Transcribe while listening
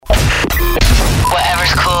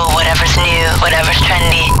Whatever's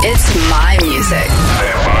trendy. It's my music.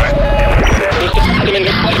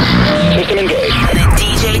 System engaged. The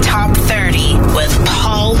DJ Top 30 with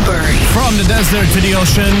Paul Bury. From the desert to the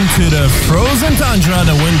ocean to the frozen tundra,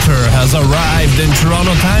 the winter has arrived in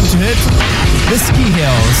Toronto. Time to hit the ski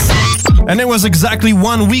hills. And it was exactly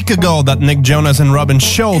 1 week ago that Nick Jonas and Robin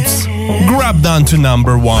Schulz grabbed onto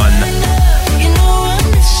number one.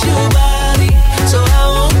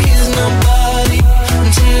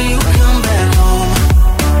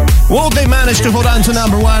 Will they manage to hold on to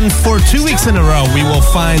number one for 2 weeks in a row? We will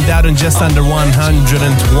find out in just under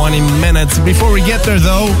 120 minutes. Before we get there,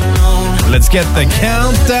 though, let's get the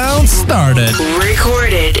countdown started.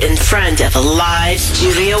 Recorded in front of a live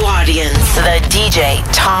studio audience. The DJ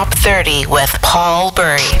Top 30 with Paul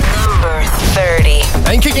Bury. Number 30.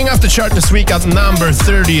 And kicking off the chart this week at number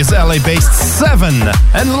 30 is LA-based Seven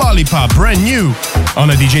and Lollipop, brand new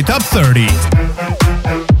on a DJ Top 30.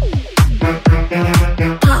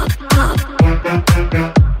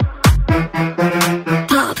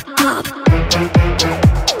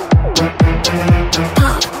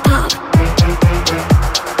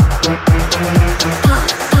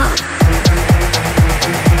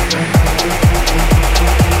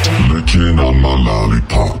 Licking on my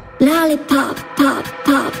lollipop. Lollipop, pop,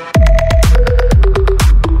 pop.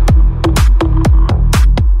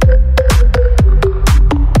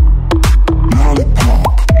 Lollipop.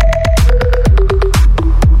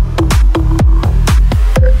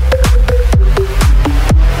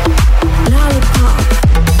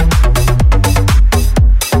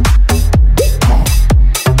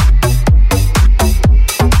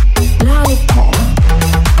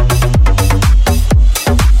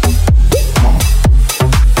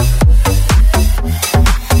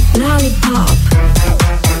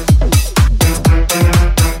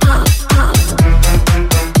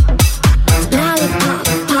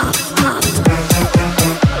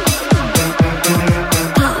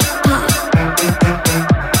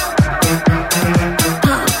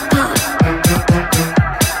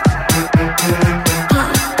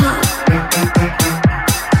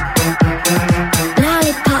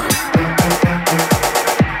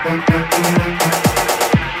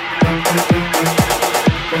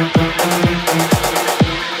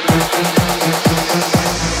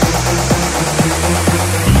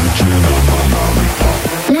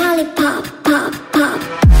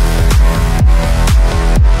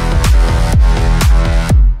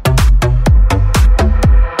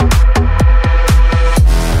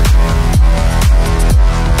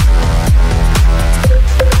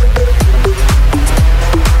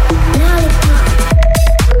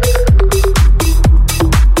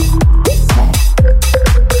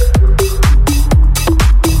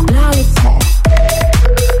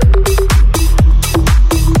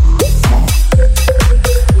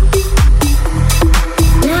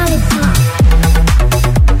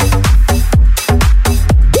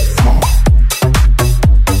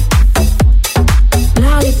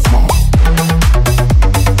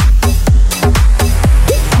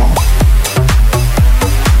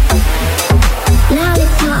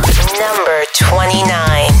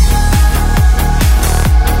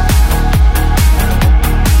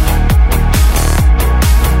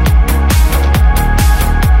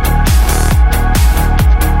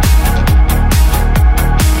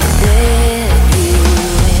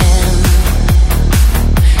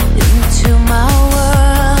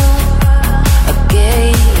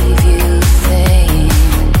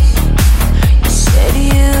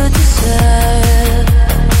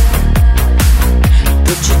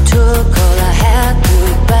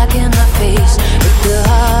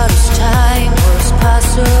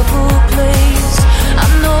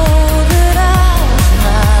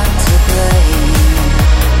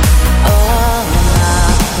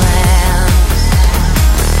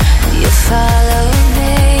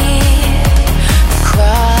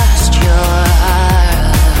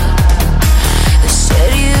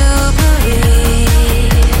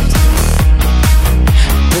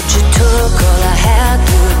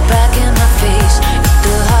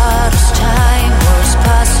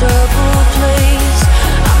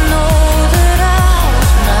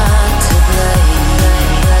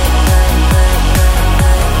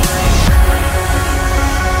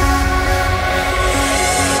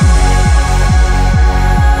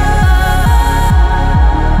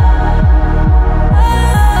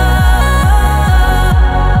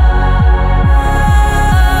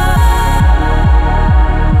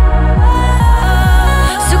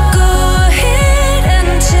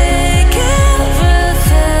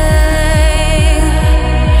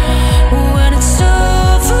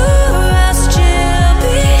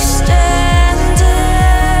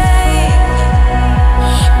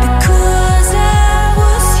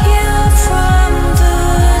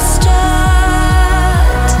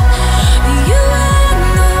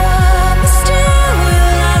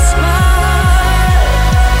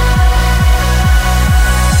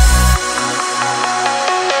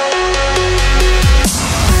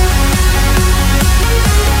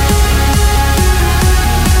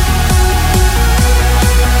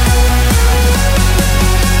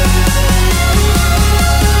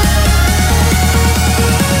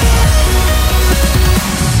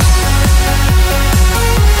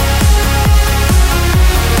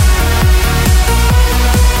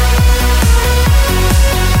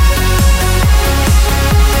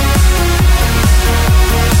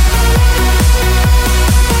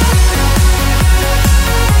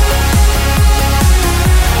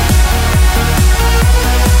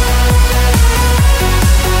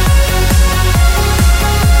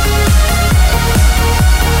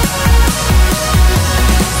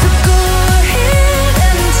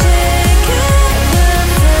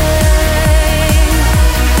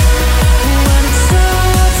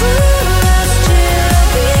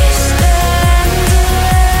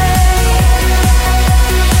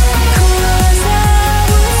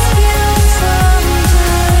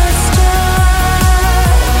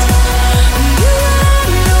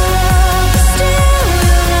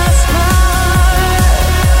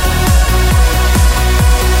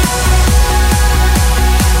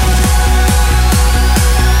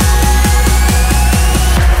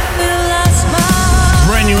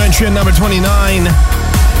 number 29.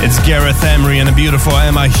 It's Gareth Emery and a beautiful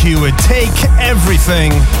Emma Hewitt. Take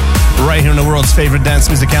Everything. Right here in the world's favorite dance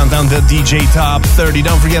music countdown, the DJ Top 30.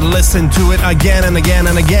 Don't forget to listen to it again and again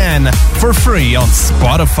and again for free on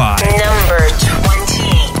Spotify. Number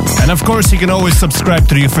 28. And of course, you can always subscribe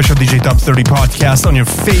to the official DJ Top 30 podcast on your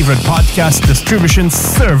favorite podcast distribution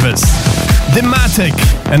service. Dematic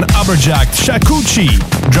and Aberjack Shakuchi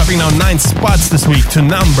dropping down 9 spots this week to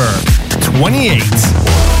number 28.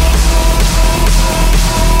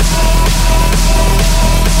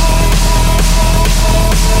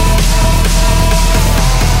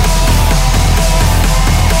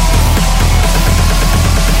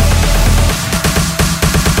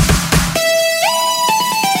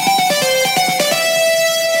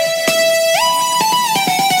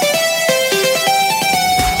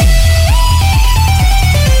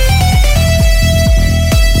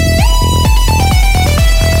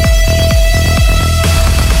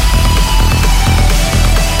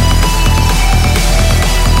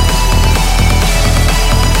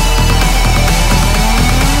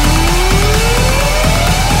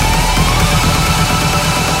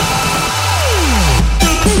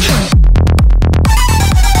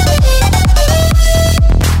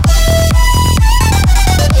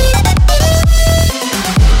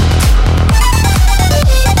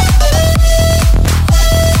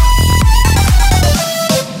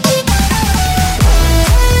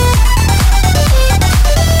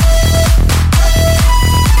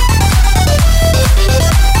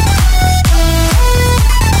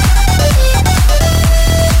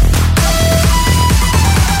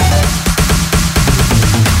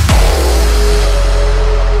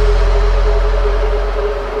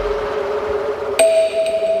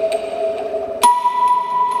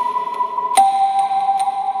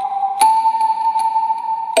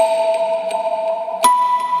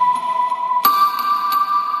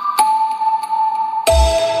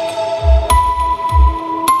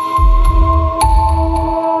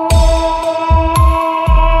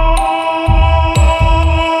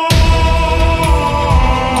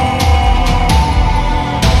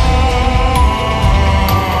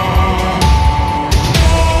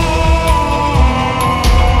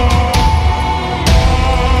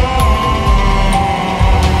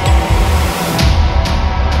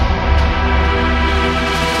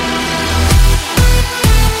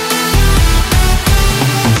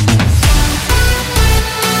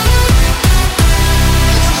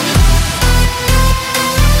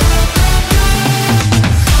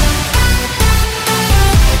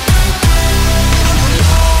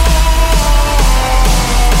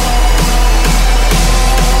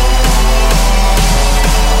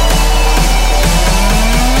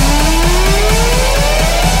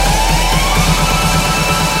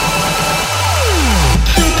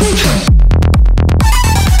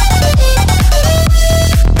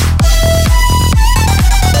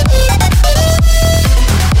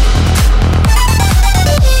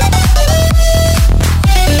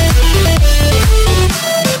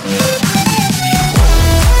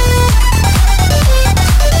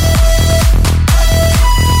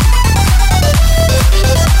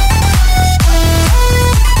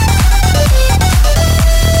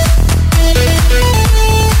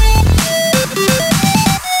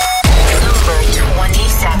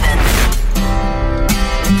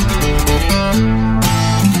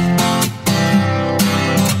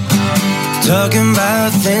 Talking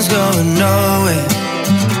about things going nowhere.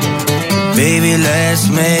 Baby, let's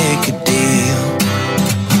make a deal.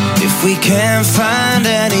 If we can't find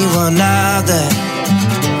anyone out there,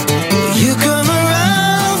 will you come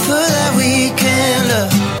around for that weekend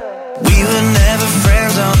love? We were never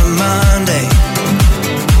friends on a Monday.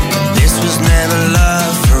 This was never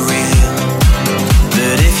love for real.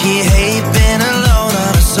 But if you hate being alone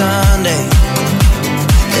on a Sunday,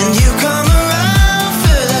 then you come around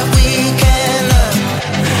for that weekend love.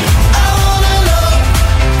 I wanna know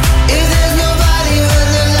if there's nobody when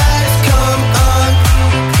the lights come on.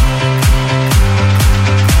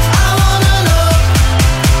 I wanna know,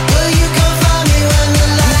 will you come find me when the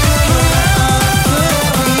lights come on for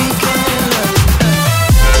that weekend love?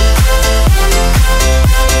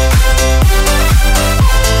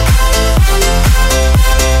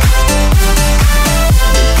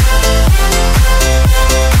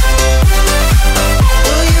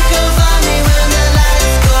 Will you come find me when the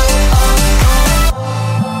lights go on?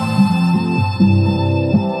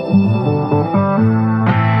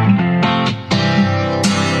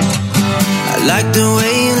 I like the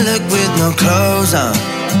way you look with no clothes on.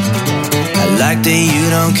 I like that you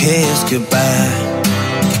don't kiss goodbye.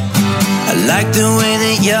 I like the way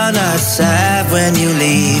that you're not sad when you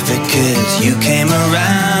leave, because you came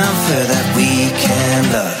around for that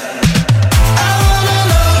weekend love.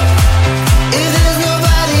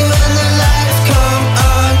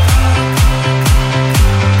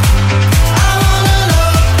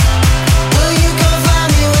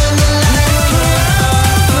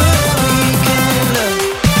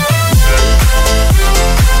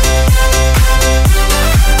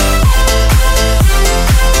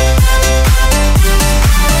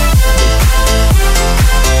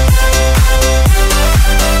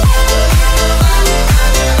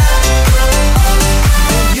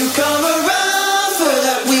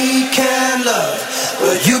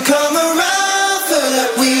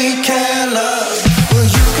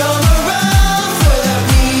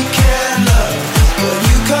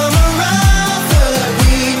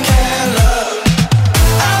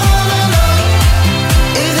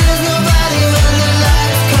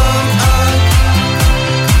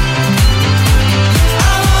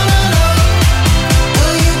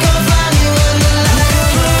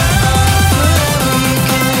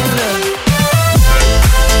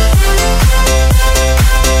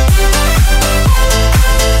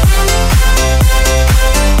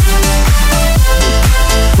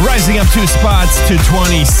 Two spots to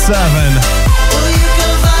 27.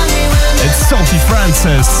 It's Sophie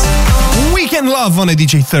Francis. Weekend Love on a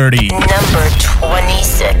DJ 30. Number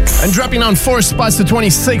 26. And dropping on 4 spots to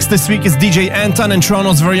 26 this week is DJ Anton and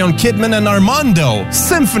Toronto's very own Kidman and Armando.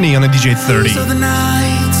 Symphony on a DJ 30. These are the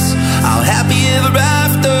nights I'll happy ever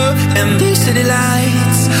after, and these city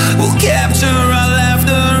lights will capture our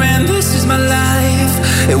laughter, and this is my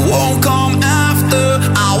life. It won't come after.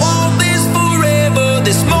 I want this forever.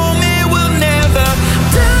 This moment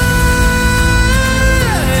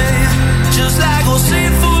like a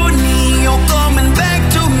symphony, you're coming back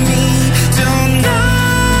to me tonight.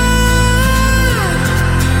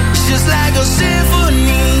 It's just like a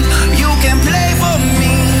symphony, you can play for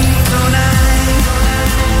me tonight.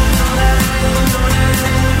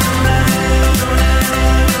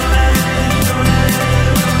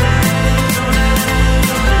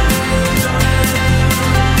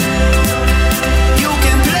 You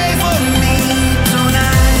can play for me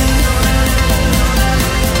tonight.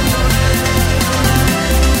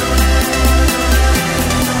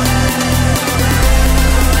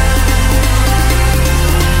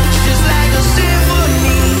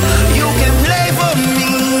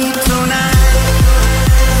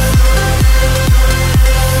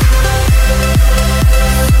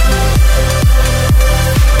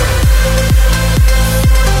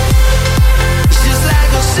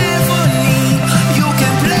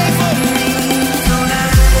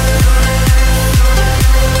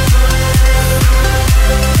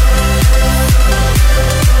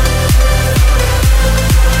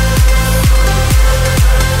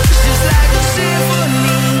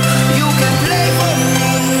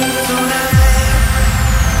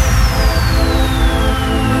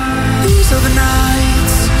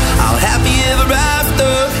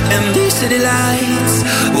 City lights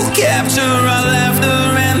will capture our laughter,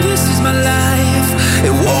 and this is my life.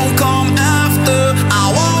 It won't come after.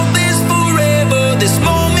 I want this forever. This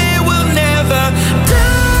moment will never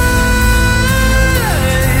die.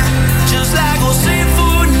 Just like a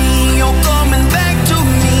symphony, you're coming back to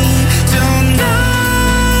me tonight.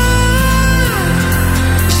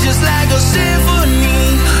 It's just like a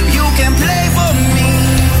symphony, you can play for me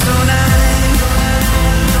tonight.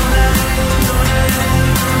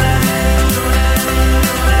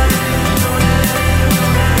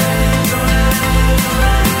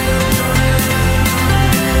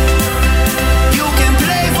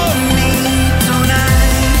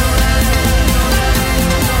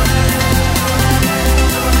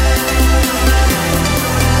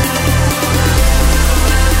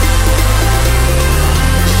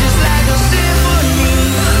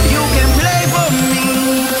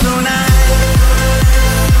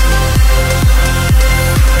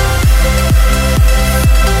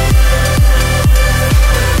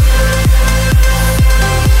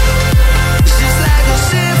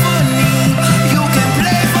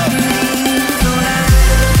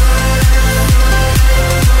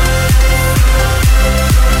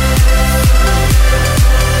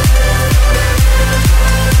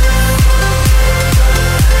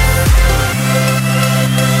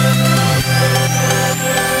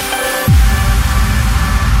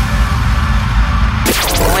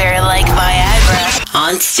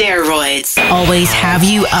 On steroids. Always have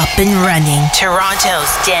you up and running. Toronto's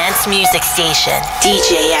dance music station,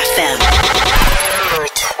 DJ FM. Number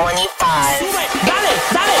 25. Dale,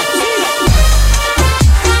 dale,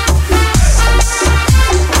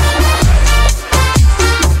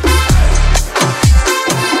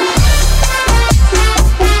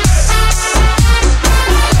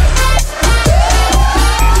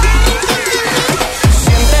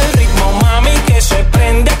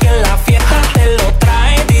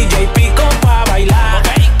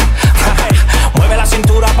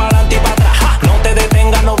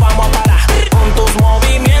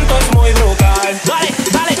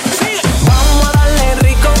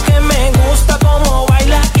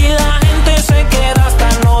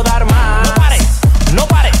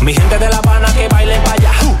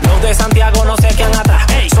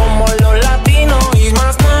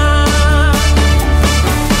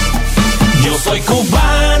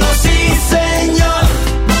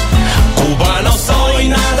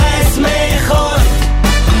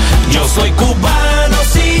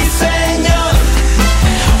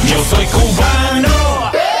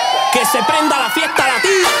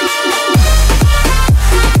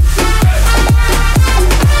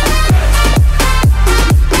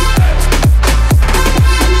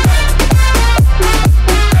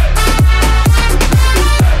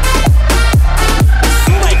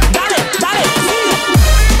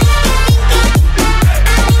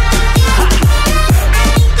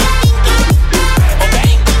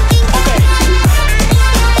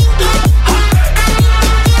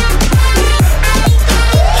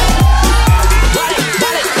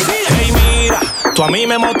 tú a mí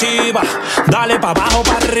me motivas. Dale pa' abajo,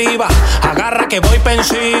 pa' arriba, agarra que voy pa'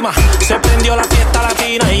 encima. Se prendió la fiesta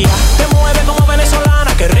latina y ya te mueve como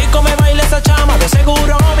venezolana. Qué rico me baila esa chama, de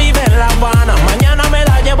seguro vive en La Habana. Mañana me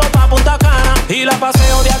la llevo pa' Punta Cana y la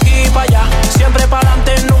paseo de aquí pa' allá. Siempre pa'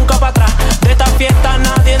 adelante, nunca pa' atrás. De esta fiesta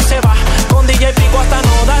nadie se va, con DJ Pico hasta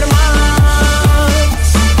no dar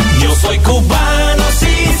más. Yo soy cubano,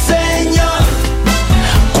 sí señor.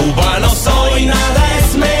 Cubano soy, nada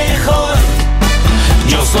es mejor.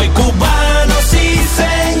 Yo soy cubano, sí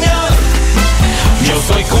señor. Yo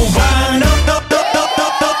soy cubano.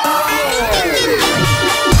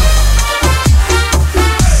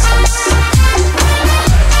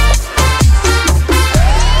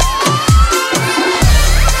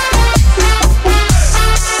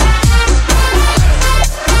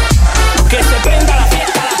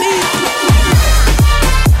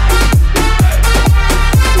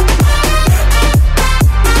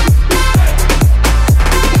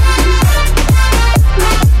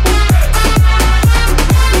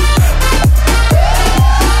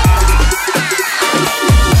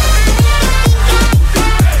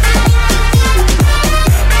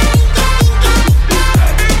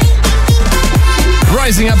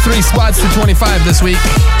 Rising up 3 spots to 25 this week.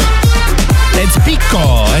 It's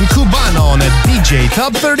Pico and Cubano on a DJ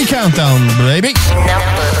Top 30 Countdown, baby.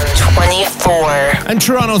 Number 24. And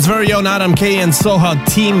Toronto's very own Adam K and Soha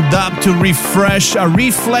teamed up to refresh a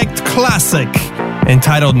Reflect classic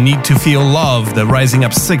entitled Need to Feel Love. They're rising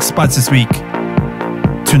up 6 spots this week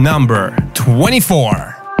to number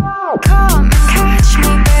 24. Come catch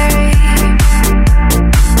me, babe.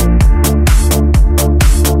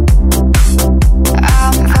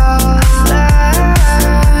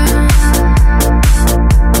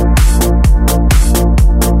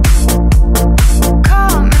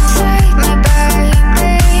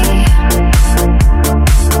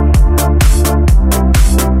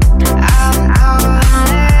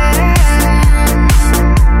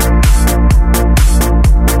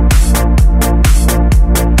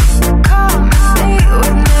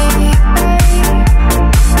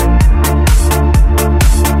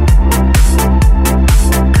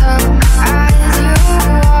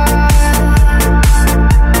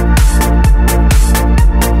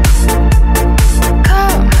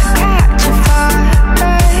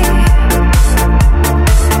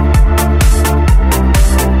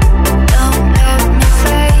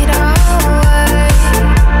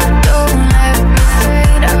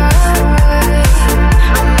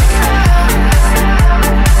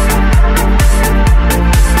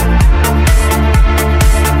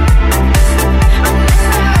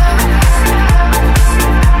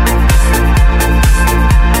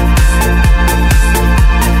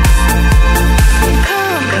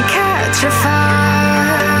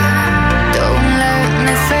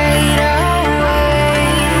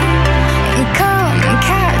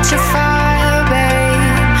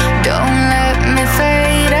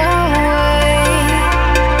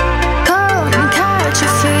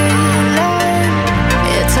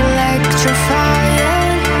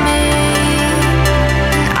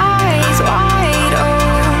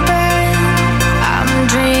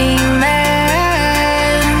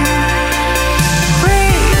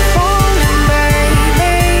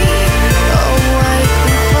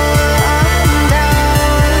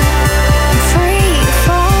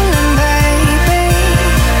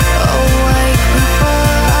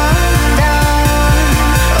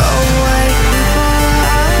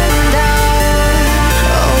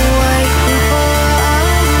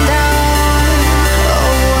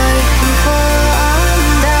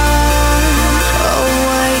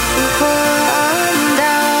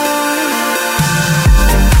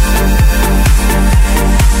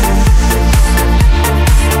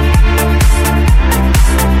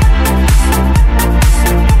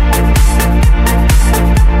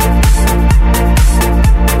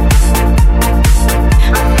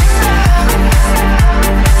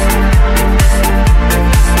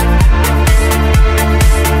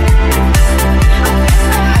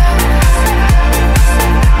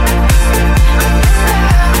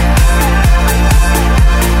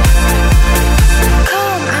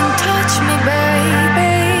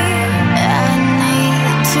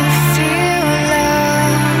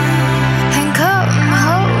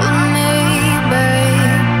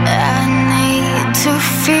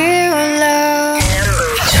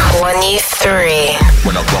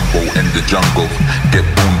 jungle. Get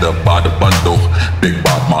boomed up by the bundle. Big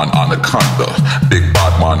bad man anaconda. Big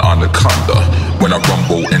bad man anaconda. When I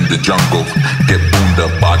rumble in the jungle. Get boomed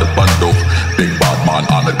up by the bundle. Big bad man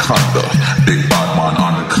anaconda. Big bad man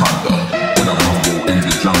anaconda. When I rumble in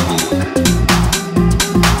the jungle.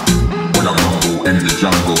 When I rumble in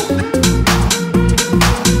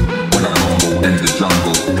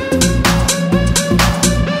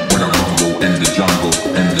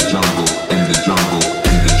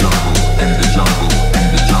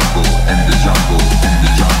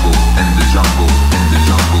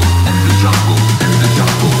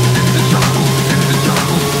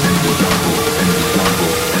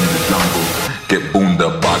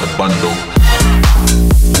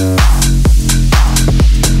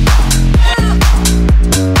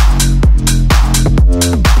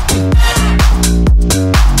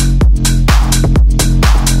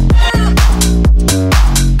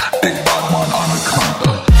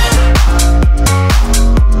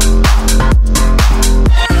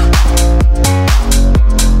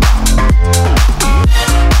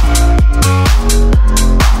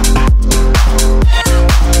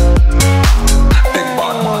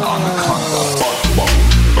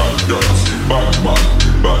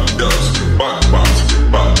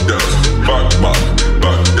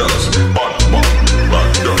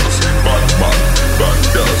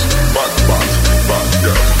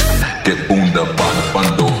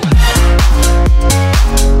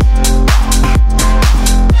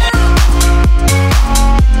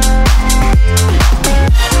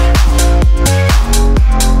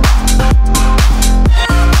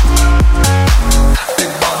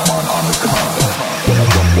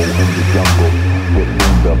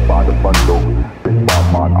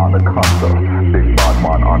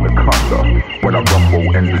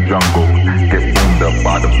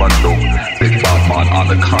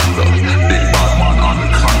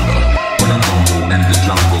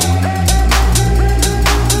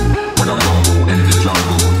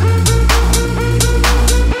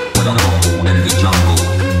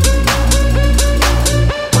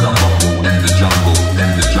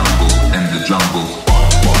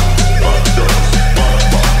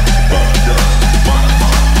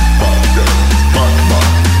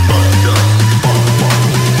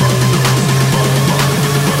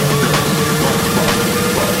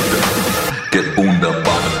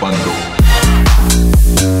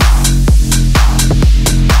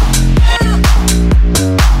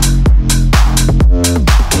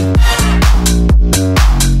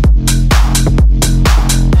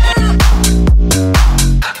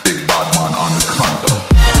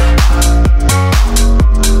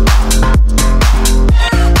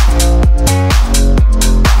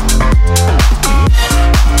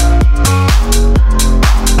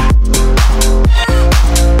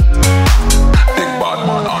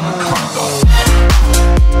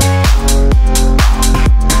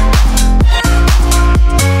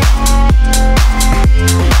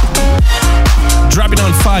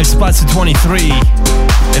spots to 23.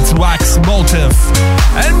 It's Wax Motif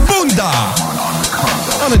and Bunda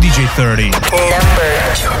on a DJ 30. Number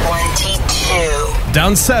 22.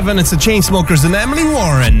 Down 7, it's the Chainsmokers and Emily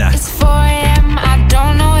Warren. It's 4 a.m., I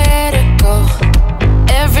don't know where to go.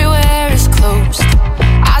 Everywhere is closed.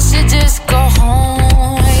 I should just go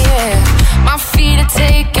home, yeah. My feet are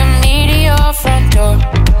taking me to your front door.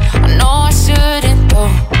 I know I shouldn't go.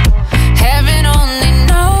 Heaven only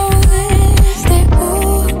knows that,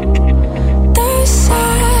 ooh, the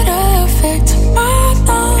side effect of my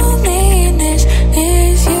loneliness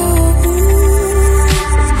is you. Ooh,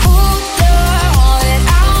 you're all that I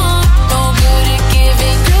want, no good at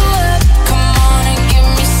giving you up. Come on and give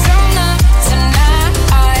me some love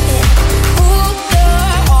tonight. Ooh,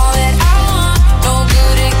 you're all that I want, no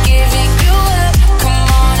good at giving you up. Come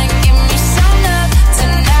on and give me some love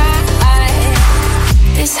tonight.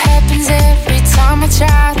 This happens every time I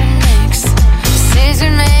try to mix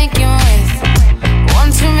decision making with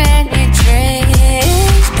one too many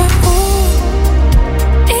drinks. But ooh,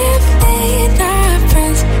 if they not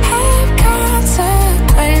friends have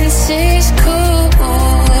consequences, cool,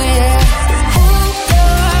 yeah. Ooh,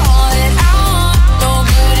 you're all that I want, no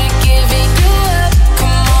good at giving you up.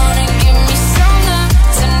 Come on and give me some love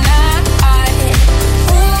tonight.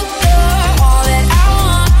 Ooh, you're all that I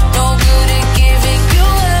want, no good at giving you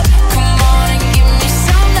up. Come on and give me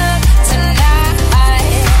some love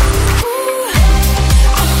tonight. Ooh, I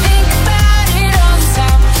think about it all the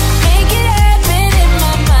time, make it happen in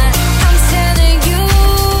my mind. I'm telling you,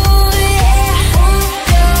 yeah. Ooh,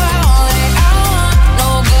 you're all that I want, no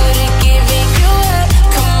good at giving you up.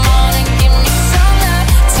 Come on and give me some love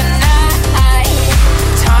tonight.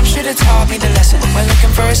 Time should have taught me the lesson. We're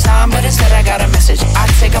looking for a sign, but instead I got a message. I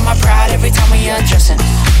take on my pride every time we undressing.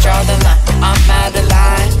 Draw the line, I'm out of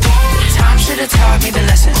line. Time should have taught me the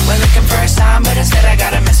lesson. We're looking for a sign, but instead I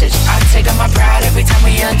got a message. I take on my pride every time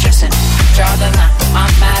we undressing. Draw the line,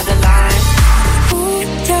 I'm out of line. Ooh,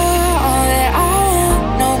 you're all that I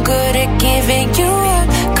want, no good at giving you up.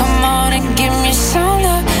 Come on and give me some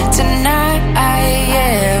love tonight,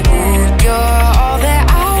 yeah. Ooh, you're all that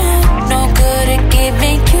I want, no good at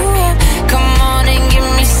giving you up. Come on and give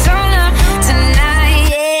me some love tonight,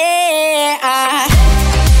 yeah. I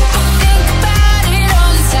think about it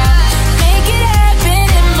all the time, make it happen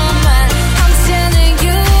in my mind. I'm telling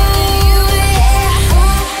you, yeah.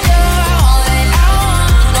 Ooh, you're all that I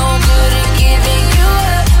want, no good at giving you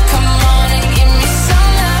up. Come on and give me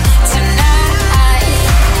some love tonight.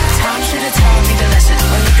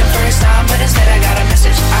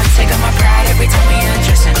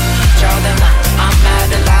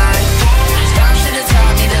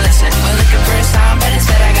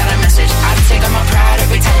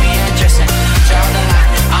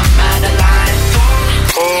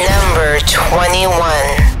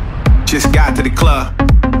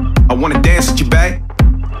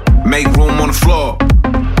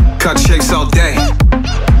 Cut shapes all day.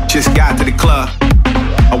 Just got to the club.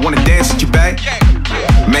 I wanna dance with you, babe.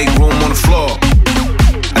 Make room on the floor.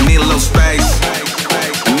 I need a little space.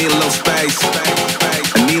 I need a little space.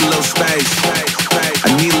 I need a little space.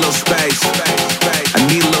 I need a little space. I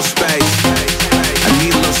need a little space. I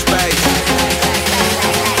need a little space.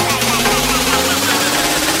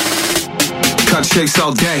 Cut shapes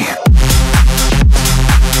all day.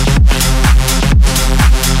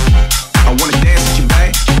 I wanna dance with you,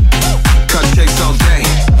 babe. Cut shapes all day.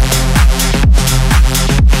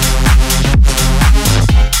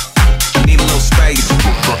 I need a little space.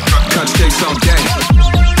 Cut shapes all day.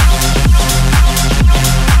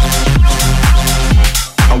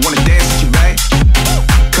 I wanna dance with you, babe.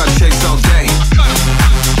 Cut shapes all day.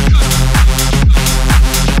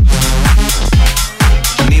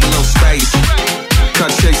 I need a little space.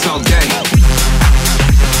 Cut shapes all day.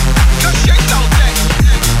 Cut shapes all day.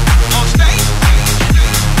 On stage.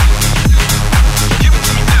 Give it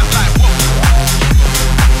to me now, like whoa.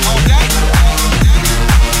 All day.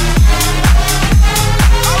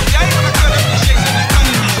 All day when I cut up the shakes and I cut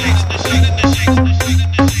up the shakes, the shakes, the shakes, the shakes, the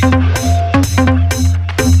shakes.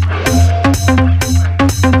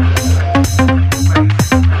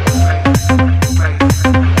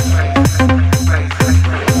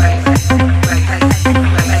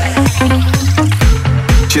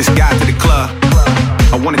 Just got to the club.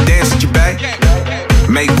 I wanna dance with you, babe.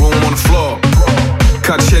 Make room on the floor.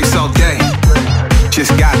 Cut shapes all day.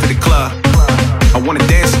 Just got to the club. I wanna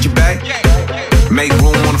dance with you, babe. Make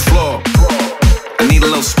room on the floor. I need a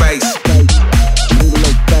little space.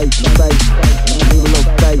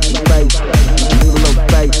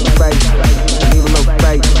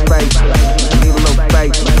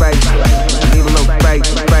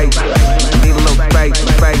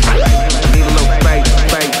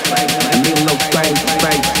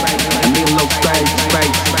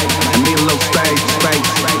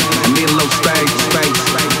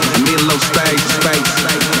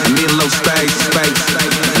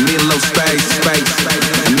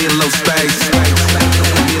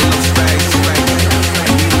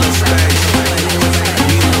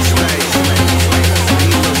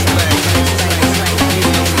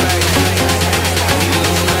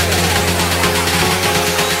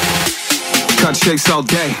 Cut shapes all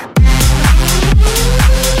day.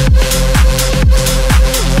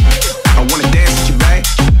 I wanna dance with you, babe.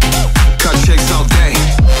 Cut shapes all day.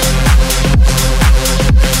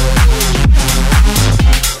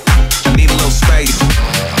 I need a little space.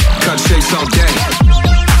 Cut shapes all day.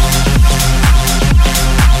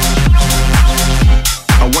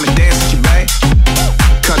 I wanna dance with you, babe.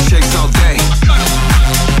 Cut shapes all day.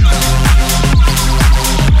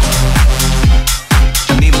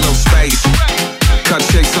 I need a little space. Cut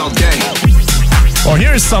shapes all day. Well,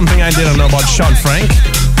 here's something I didn't know about Sean Frank.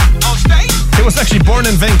 He was actually born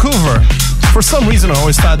in Vancouver. For some reason, I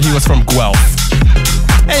always thought he was from Guelph.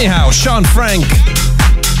 Anyhow, Sean Frank,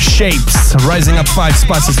 Shapes, rising up 5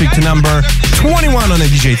 spots this week to number 21 on the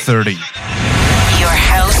DJ 30. Your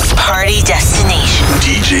house party destination.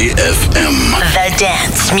 DJ FM. The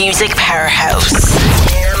Dance Music Powerhouse.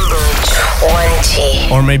 Number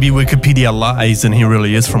 20. Or maybe Wikipedia lies and he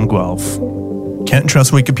really is from Guelph. Can't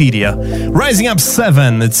trust Wikipedia. Rising up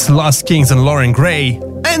 7, it's Lost Kings and Lauren Gray.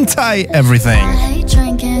 Anti-everything. I hate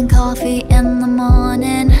drinking coffee in the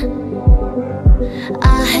morning.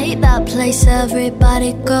 I hate that place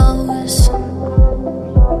everybody goes.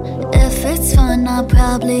 If it's fun, I'll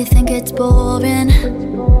probably think it's boring.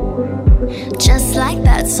 Just like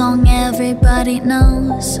that song everybody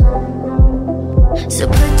knows. So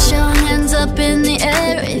put your hands up in the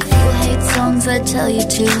air. If you hate songs, I tell you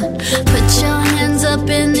to. Put your hands up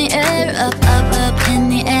in the air. Up, up, up in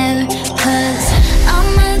the air. 'Cause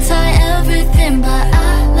I'm anti-everything, but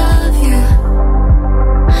I love you.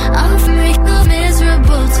 I'm freaking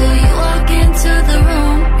miserable till you walk into the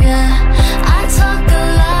room, yeah. I talk a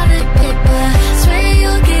lot of it, but swear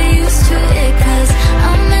you'll get used to it. 'Cause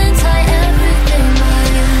I'm anti-everything but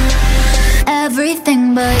you. Everything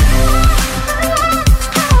but you.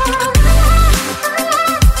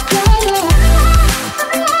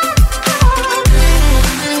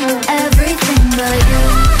 Everything but you.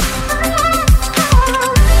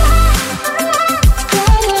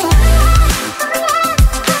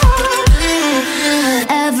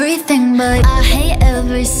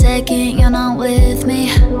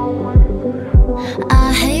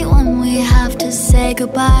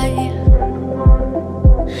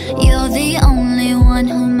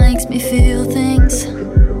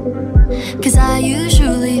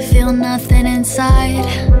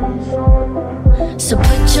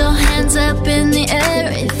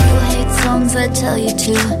 tell you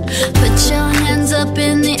to put your hands up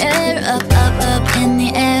in the air, up, up, up in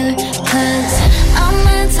the air. 'Cause I'm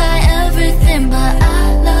anti-everything, but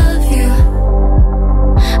I love you.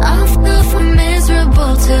 I'm far from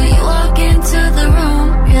miserable till you walk into the room,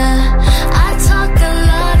 yeah. I talk a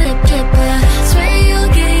lot of shit, but swear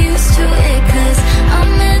you'll get used to it. 'Cause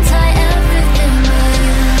I'm anti-everything but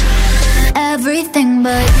you. Everything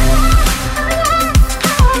but you.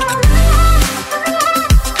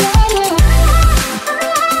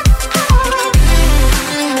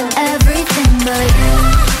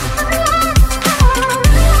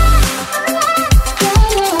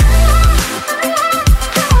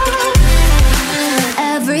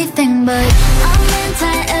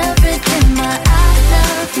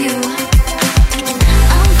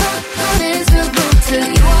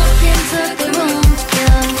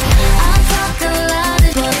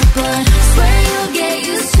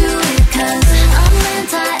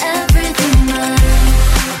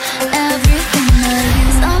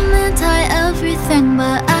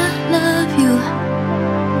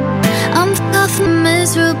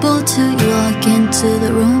 Till you walk into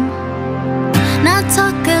the room. Not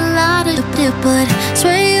talk a lot of shit, but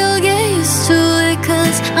swear you'll get used to it.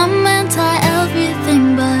 'Cause I'm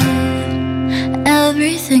anti-everything but you.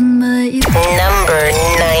 Number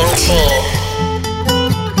 19.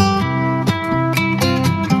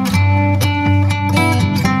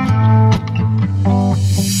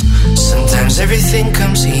 Sometimes everything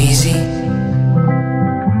comes easy.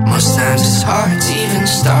 Most times it's hard to even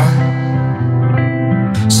start.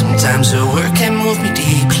 Sometimes the work can move me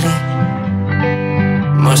deeply.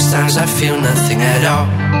 Most times I feel nothing at all.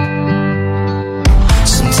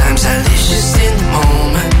 Sometimes I live just in the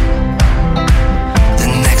moment. The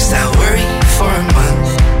next I worry for a month.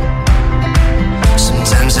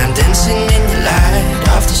 Sometimes I'm dancing in the light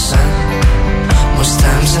of the sun. Most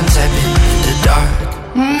times I'm tapping in the dark.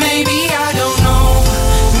 Maybe I don't know.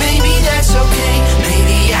 Maybe that's okay.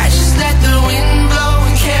 Maybe I just let the wind blow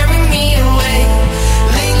and carry me away.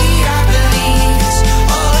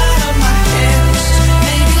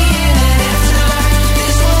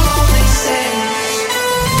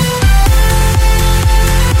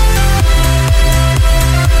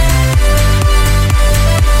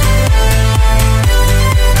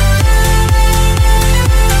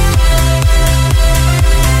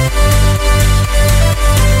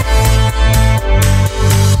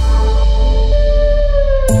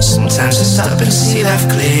 Sometimes I stop and see life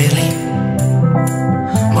clearly.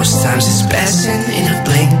 Most times it's passing in a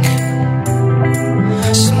blink.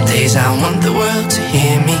 Some days I want the world to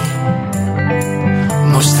hear me.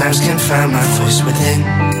 Most times can't find my voice within.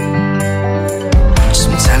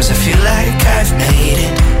 Sometimes I feel like I've made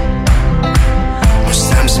it. Most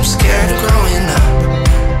times I'm scared of growing up.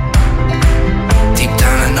 Deep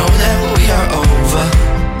down I know that we are over.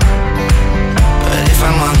 But if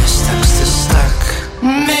I'm honest, I'm still stuck.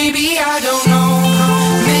 Maybe I don't know.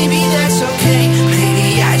 Maybe that's okay. Maybe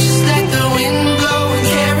I just let the wind blow and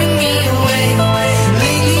carry me away.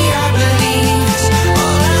 Lately I believe it's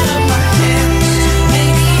all out of my hands.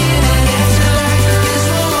 Maybe in an afterlife this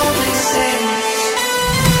will all make sense.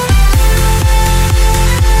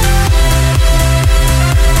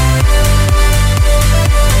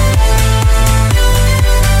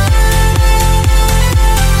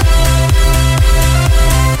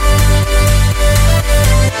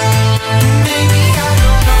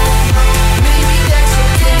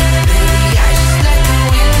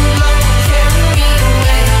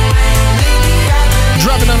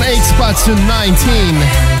 Dropping on 8 spots to 19.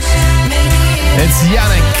 It's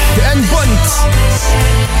Yannick and Bunt.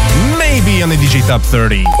 Maybe on the DJ Top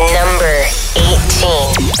 30. Number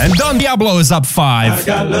 18. And Don Diablo is up 5. I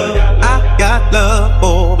got love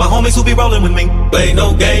for my homies who be rolling with me. Play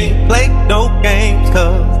no games,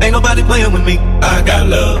 cause ain't nobody playing with me. I got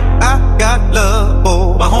love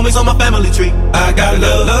for my homies on my family tree. I got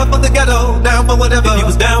love for the ghetto, down for whatever. If you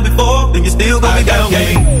was down before, then you still gonna be down with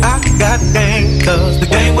me. I got game, cause the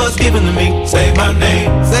game was given to me. Say my name,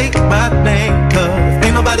 cause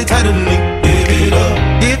ain't nobody tighter than me. Give it up,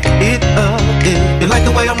 if you like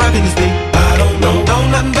the way I'm rocking this beat. I don't know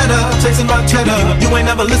nothing better, chasing my cheddar. You ain't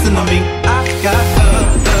never listen to me. I got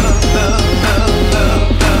love.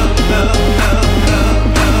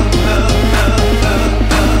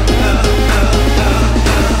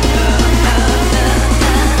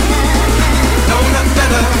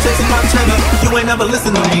 Chasing my cheddar, you ain't never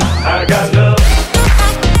listen to me. I got love.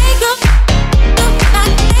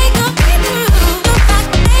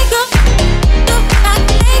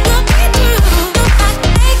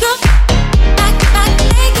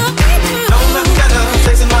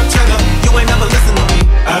 Chasing my cheddar, you ain't never listen to me.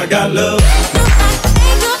 I got love.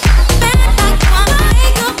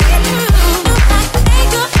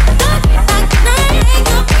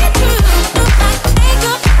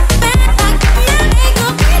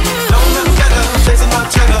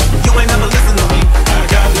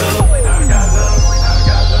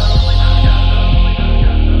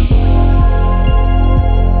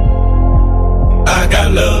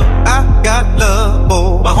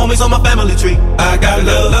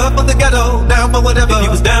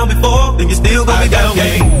 no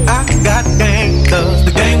game. I got game, cause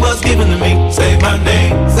the game was given to me. Say my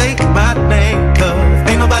name, cause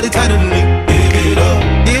ain't nobody tighter than me. Give it up,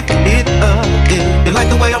 if you like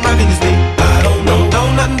the way I'm rocking this beat. I don't know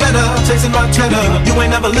nothing better, chasing my cheddar. You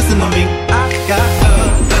ain't never listen to me. I got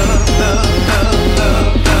love.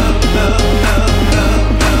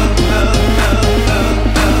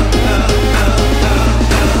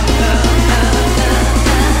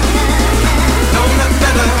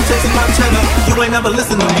 Chasing my cheddar, you ain't never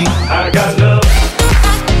listen to me. I got love.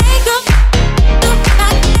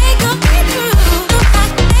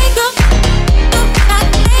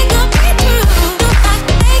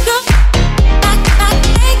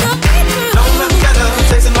 No nothing better,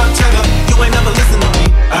 chasing my cheddar, you ain't never listen to me.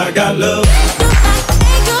 I got love.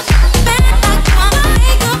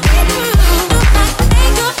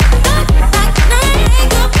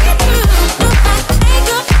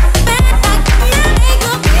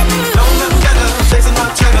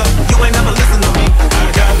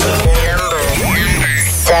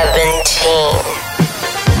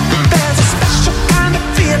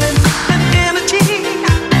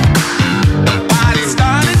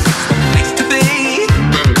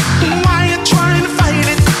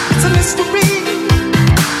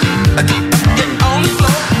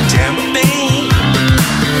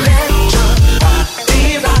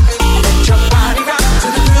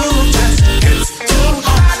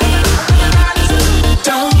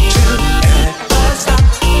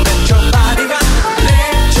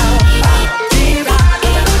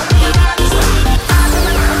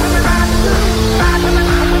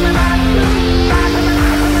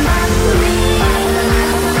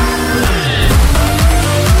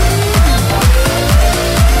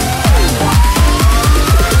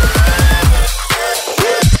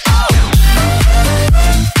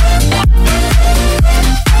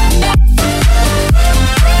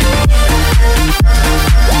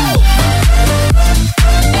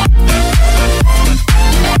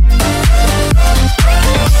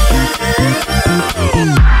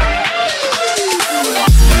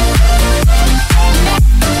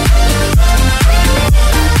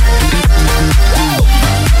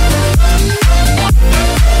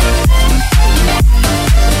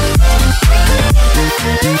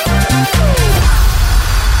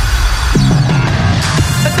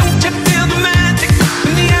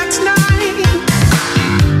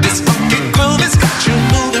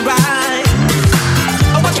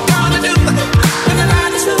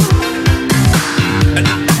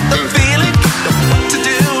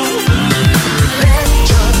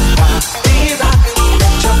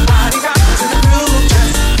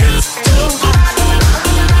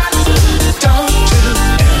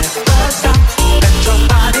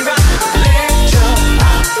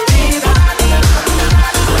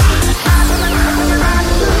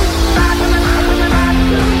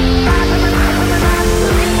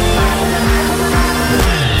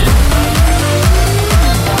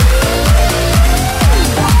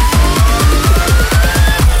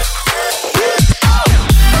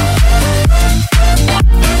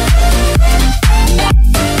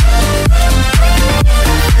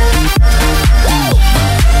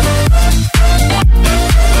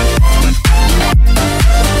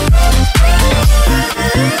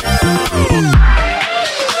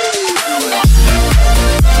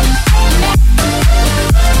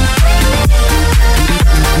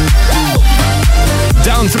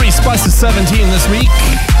 Plus is 17 this week.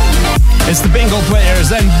 It's the Bingo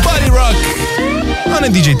Players and Buddy Rock on a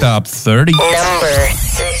DJ Top 30. Number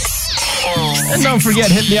 16. And don't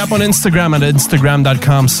forget, hit me up on Instagram at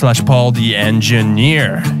instagram.com/Paul the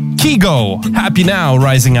Engineer. Kigo, Happy Now,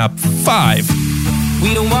 rising up 5.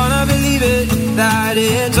 We don't wanna believe it, that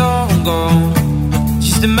it's all gone.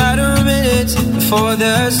 Just a matter of minutes before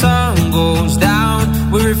the sun goes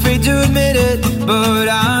down. We're afraid to admit it, but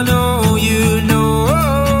I know you know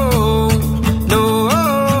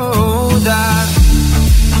that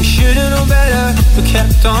we should've known better, but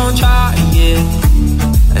kept on trying.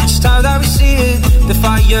 And it's time that we see it, the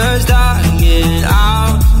fire's dying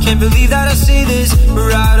out. Can't believe that I see this,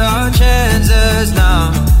 we're out of chances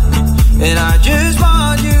now. And I just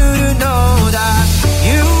want you to know that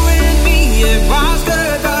you and me, it was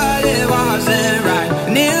good, but it wasn't right.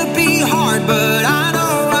 And it'll be hard, but I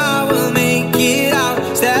know I will make it out.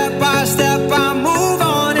 Step by step, I move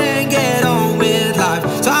on and get on with life.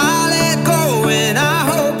 So I let go and I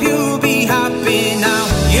hope you'll be happy now.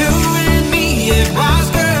 You and me, it was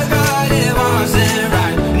good, but it wasn't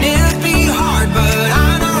right. And it'll be hard, but I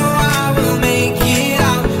know I will make it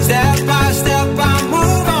out. Step by step, I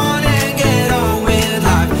move on and get on with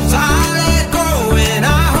life. So I let go and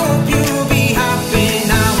I hope you'll be happy.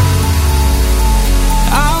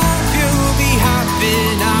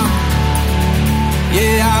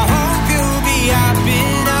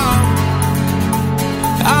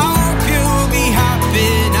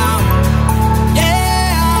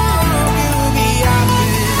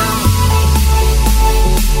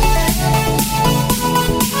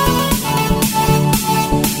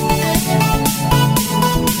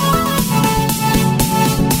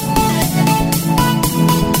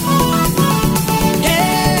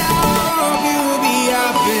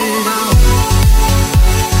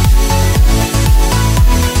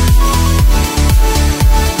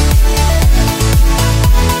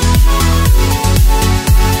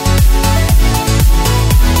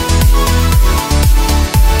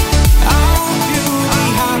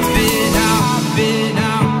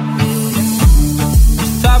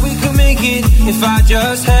 if I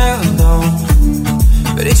just held on.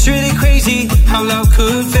 But it's really crazy how love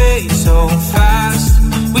could fade so fast.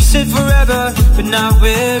 We said forever, but now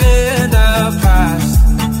we're in the past.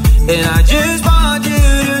 And I just want you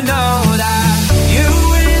to know that you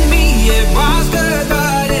and me, it was good,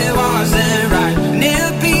 but it wasn't right. And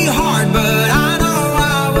it'll be hard, but I know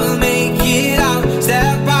I will make it out.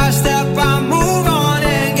 Step by step, I move on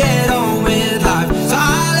and get on with life. So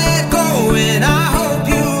I let go and I hope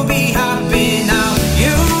you'll be happy now.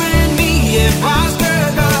 You and me, it was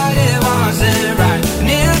good, but it wasn't right. And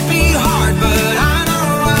it'll be hard, but I know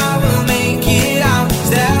I will make it out.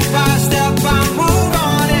 Step by step, I move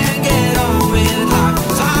on and get on with life.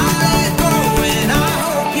 So I let go and I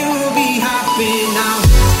hope you'll be happy now.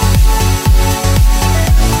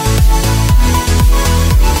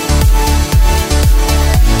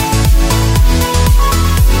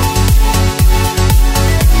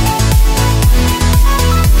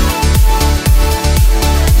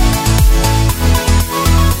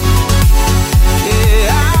 Yeah,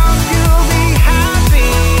 I hope you'll be happy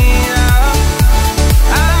now.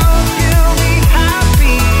 I hope you'll be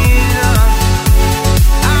happy now.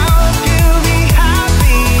 I hope you'll be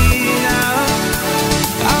happy now.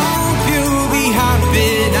 I hope you'll be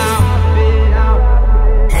happy now.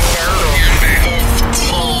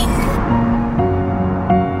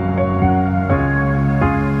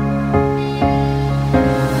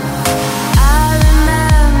 I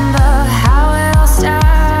remember how it all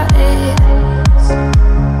started.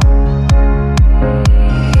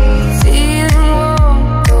 Feeling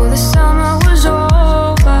warm though the summer was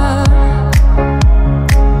over.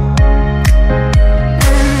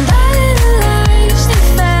 And I realized it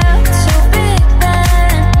felt so big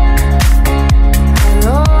then.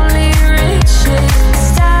 Our only reaches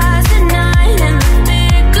stars at night and the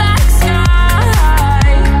big black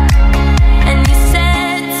sky. And you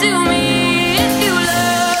said to me, if you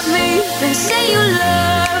love me, then say you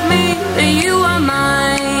love me, that you are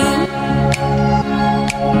mine.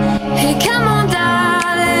 Hey, come on,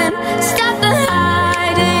 darling, stop the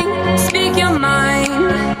hiding, speak your mind.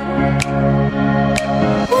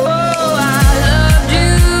 Oh, I loved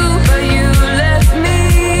you, but you left me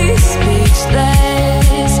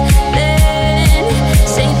speechless. Then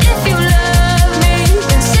say if you love me,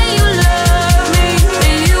 then say you love me,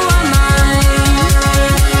 that you are mine.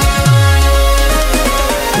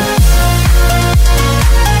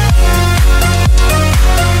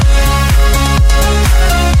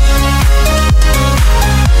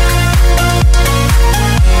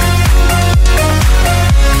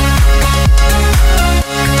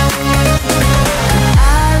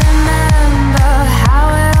 I remember how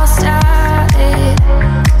it all started.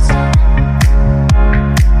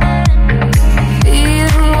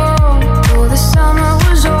 Feeling warm though the summer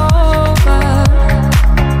was over.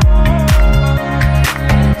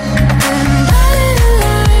 And I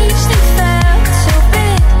realized it felt so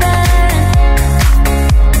big then.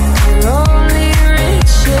 Our only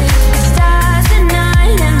reaches stars at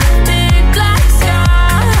night and the big black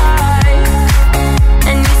sky.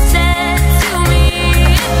 And you said to me,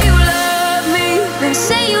 if you love me, then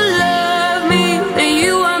say you love me, that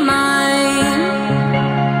you are mine.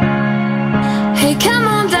 Hey, come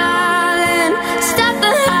on, darling, stop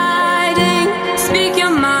the hiding, speak your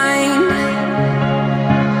mind.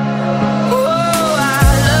 Oh, I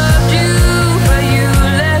loved you, but you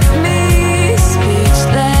left me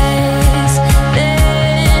speechless.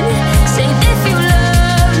 Then say if you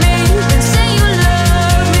love me, then say you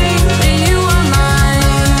love me, that you are mine.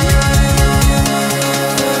 You left me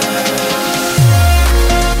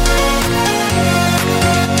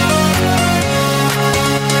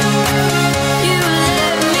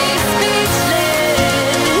speechless.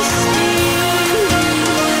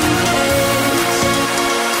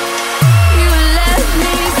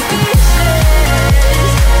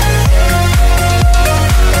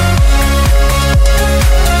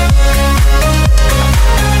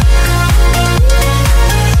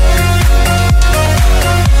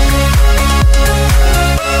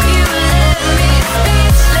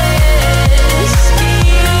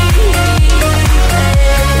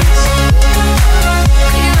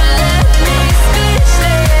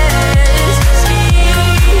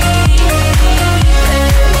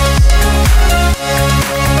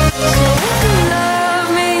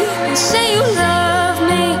 You left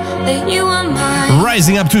me you are mine.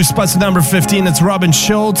 Rising up 2 spots to number 15, it's Robin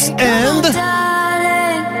Schulz and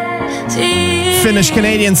Finnish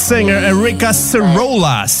Canadian singer Erika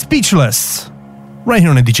Sirola, Speechless, right here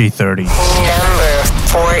on a DJ 30. Number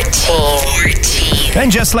 14.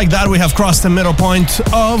 And just like that, we have crossed the middle point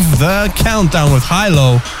of the countdown with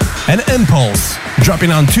Hilo and Impulse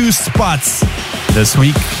dropping on 2 spots this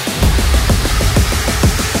week.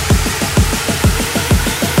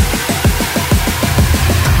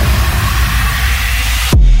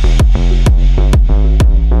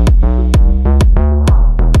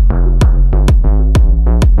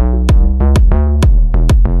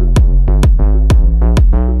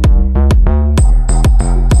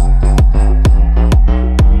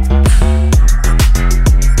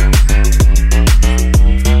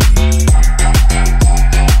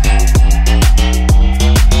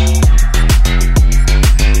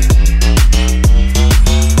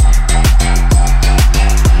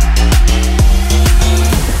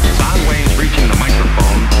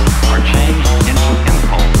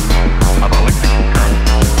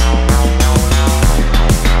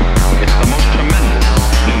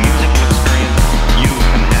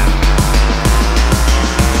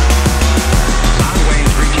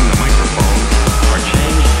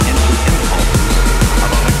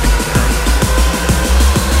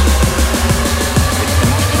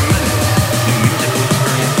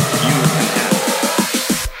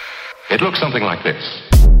 It looks something like this.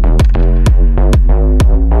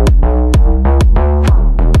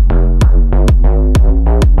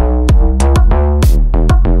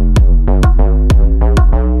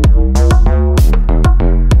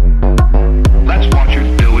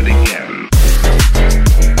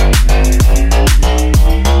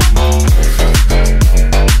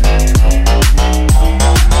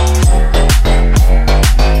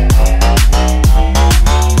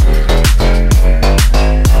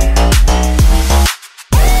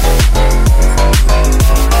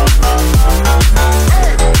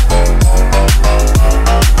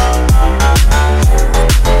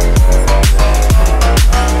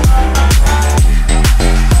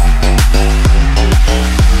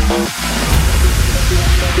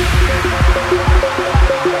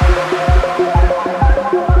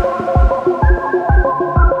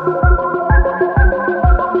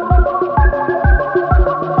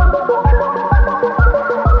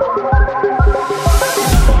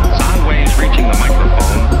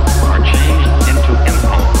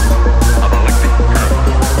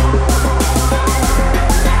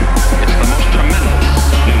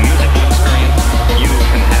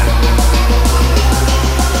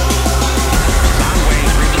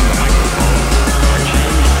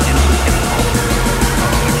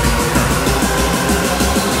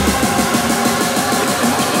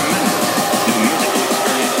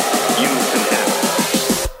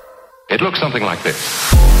 It looks something like this.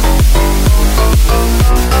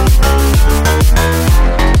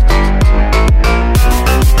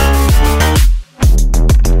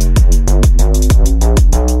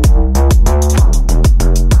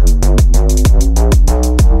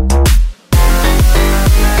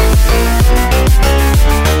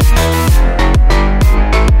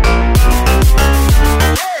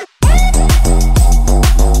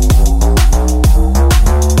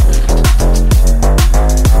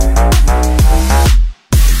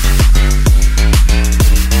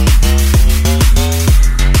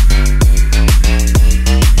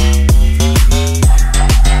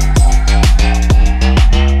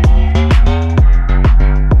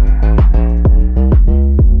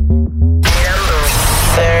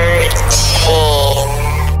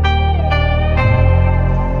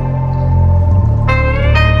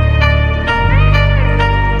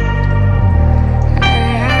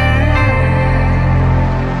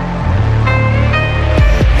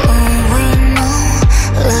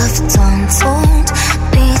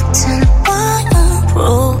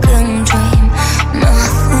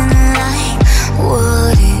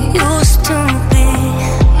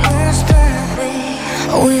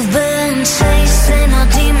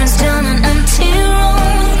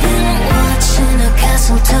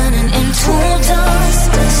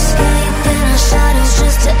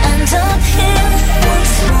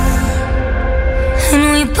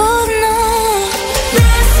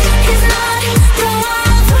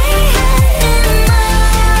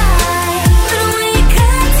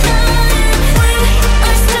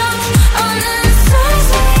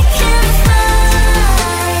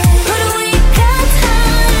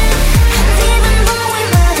 Even though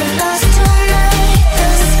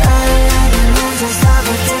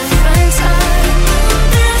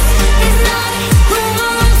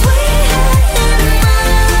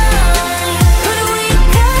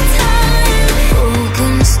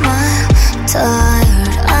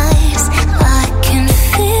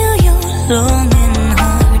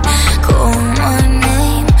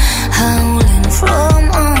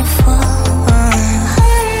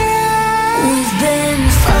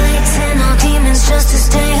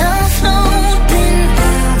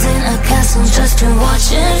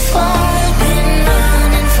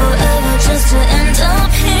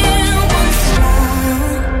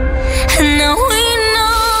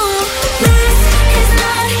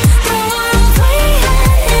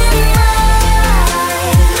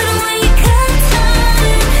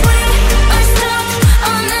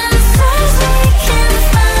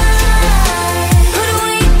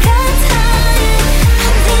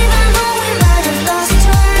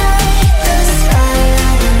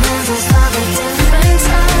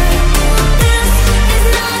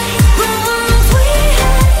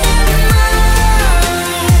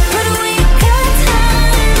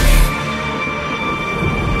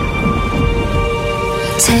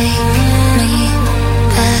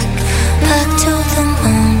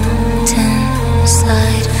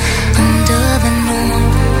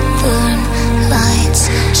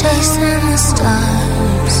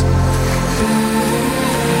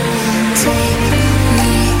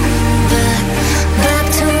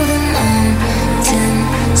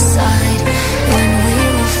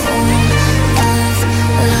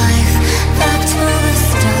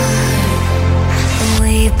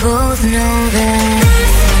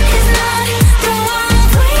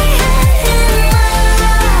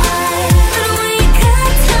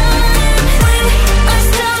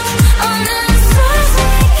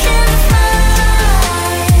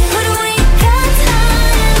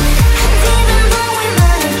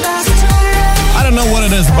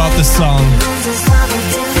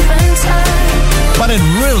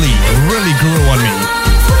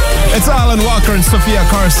Sophia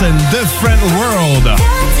Carson, Different World.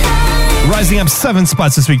 Rising up 7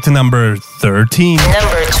 spots this week to number 13.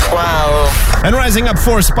 Number 12. And rising up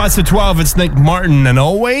 4 spots to 12, it's Nick Martin and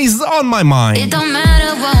Always on My Mind. It don't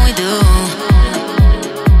matter what we do.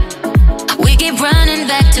 We keep running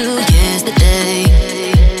back to yesterday.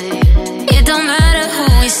 It don't matter who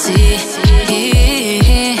we see.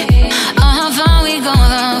 Or how far we go,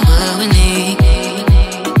 or what we need.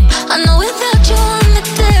 I know without you on the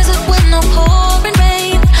desert with no pouring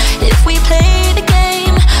rain. If we play the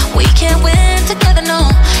game, we can't win together, no.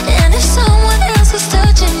 And if someone else is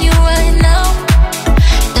touching you right now,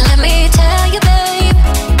 then let me tell you, babe,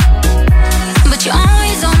 but you're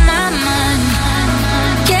always on my mind.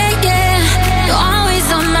 Yeah, yeah, you're always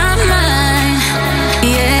on my mind.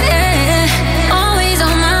 Yeah, always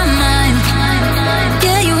on my mind.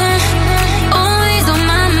 Yeah, you are always on my mind. Always on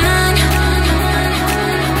my mind.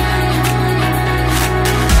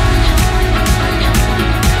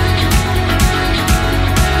 Always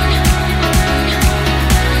on my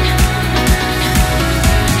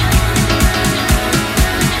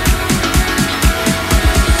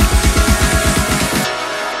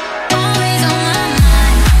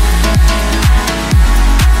mind. Always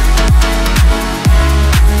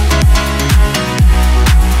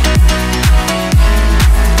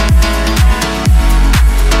on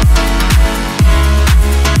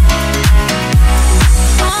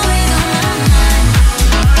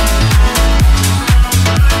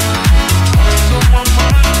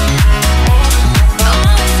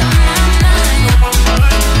my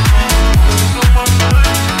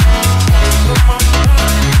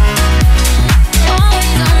mind.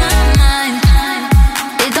 Always on my mind.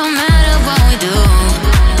 It don't matter what we do.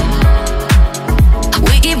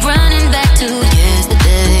 We keep running back to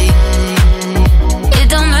yesterday. It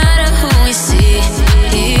don't matter who we see.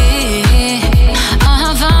 Or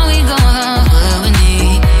how far we go, or what we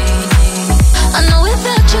need. I know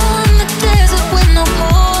without you on the desert with no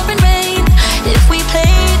pouring rain. If we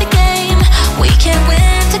play the game, we can't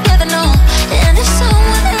win together, no. And if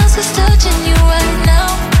someone else is touching you right now,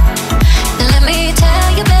 then let me tell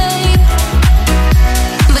you, babe,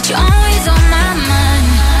 but you're always on my mind.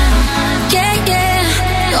 Yeah, yeah,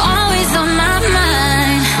 you're always on my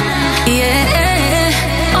mind.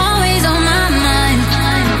 Yeah, always on my mind.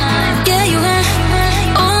 Yeah, you are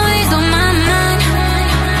always on my mind.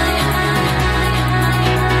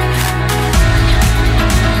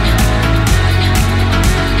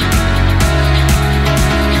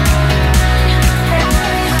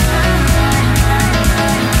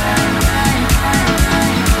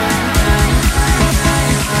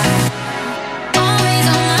 Always on my mind. Always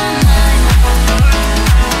on my mind.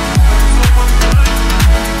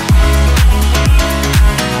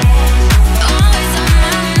 Always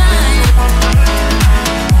on my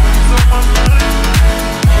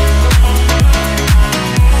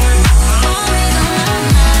mind. Always on my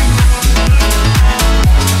mind.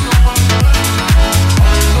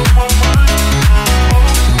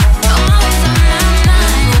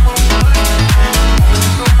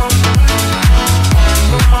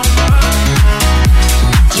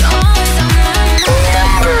 You're always on my mind.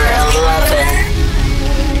 Number 11.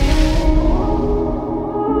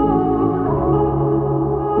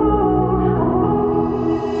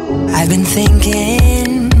 I've been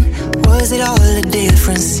thinking, was it all a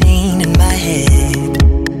different scene in my head?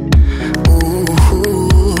 Ooh,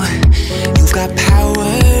 you've got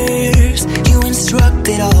powers, you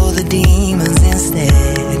instructed all the demons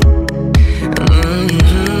instead.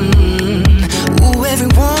 Ooh,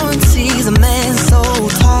 everyone sees a man so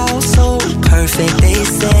tall, so perfect, they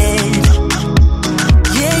said.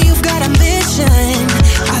 Yeah, you've got ambition,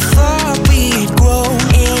 I thought we'd grow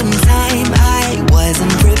in time, I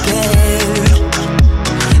wasn't prepared.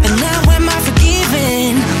 And now am I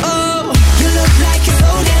forgiven? Oh, you look like it's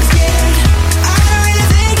over.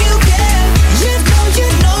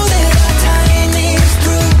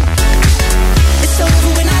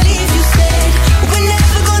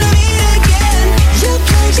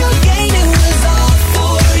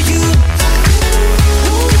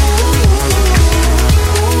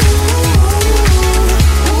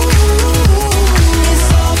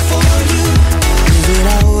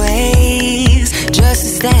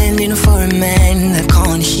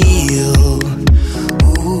 on heel.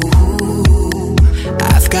 Ooh,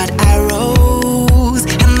 I've got arrows,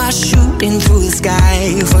 am I shooting through the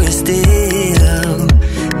sky for a steal?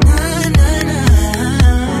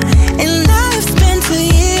 And I've spent a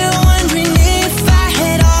year wondering if I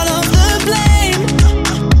had all of the blame.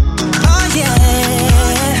 Oh yeah.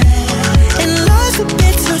 And life's a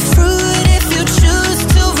bitter fruit if you choose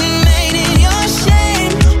to remain in your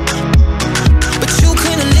shame. But you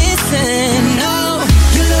couldn't listen, no.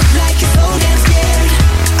 You look like you're so damn scared.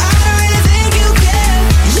 I don't really think you care.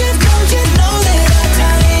 You don't just know that our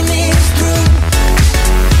time is through.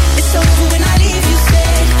 It's over when I leave you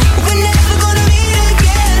said we're never gonna meet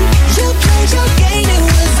again. You played your game, it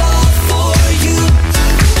was all for you.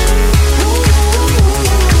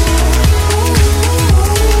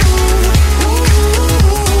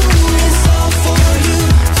 It's all for you.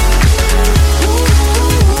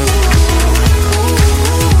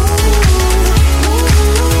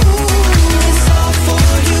 It's all for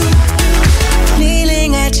you.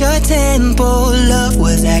 Kneeling at your temple, love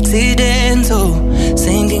was accidental.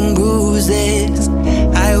 Sinking bruises,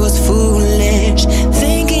 I was foolish.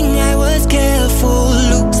 Thinking I was careful,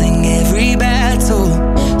 losing every battle.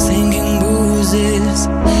 Sinking bruises,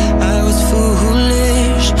 I was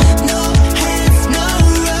foolish. No hands, no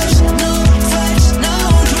rush, no touch, no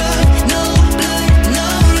drug, no blood, no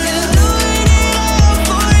love. Doing it all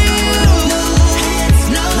for you. No hands,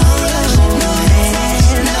 no rush, no touch,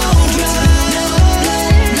 no drug, no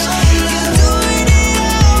blood, no love. Doing it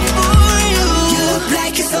all for you. You look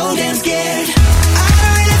like you're so damn scared. I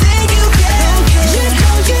don't really think you care. You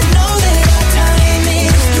don't just know that our time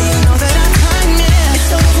is through. Know that our time is.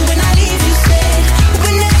 It's over when I leave you said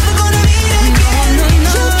we're never gonna meet again.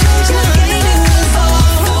 You played your game, it was all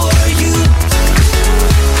for you.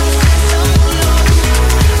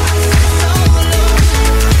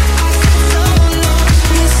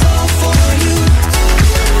 It's all for you.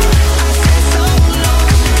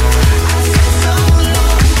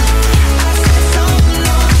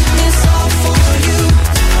 It's all for you.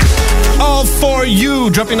 All for you,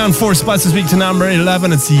 dropping down 4 spots this week to number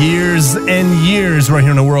 11. It's Years and Years right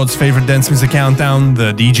here on the world's favorite dance music countdown,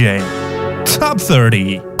 the DJ Top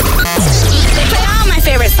 30. They play all my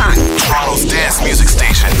favorite songs. Toronto's dance music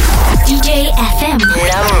station. DJ FM.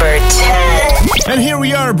 Number 10. And here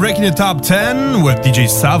we are breaking the top 10 with DJ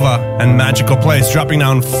Sava and Magical Place, dropping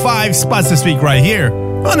down 5 spots this week right here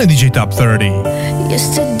on the DJ Top 30.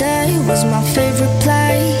 Yesterday was my favorite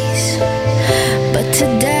place, but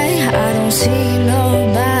today I don't see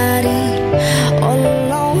nobody. All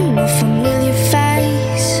alone, no familiar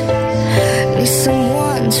face. Need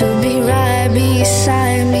someone to be right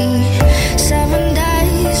beside me. 7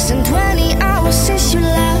 days and 20 hours since you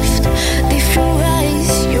left. Different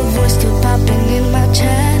ways, your voice still popping in my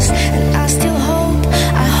chest. And I still hope,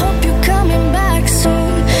 I hope you're coming back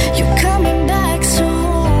soon. You're coming back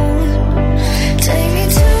soon. Take me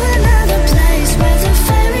to another place where the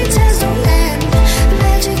fairy tales don't end.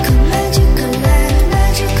 Magical, magical land,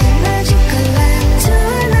 magical.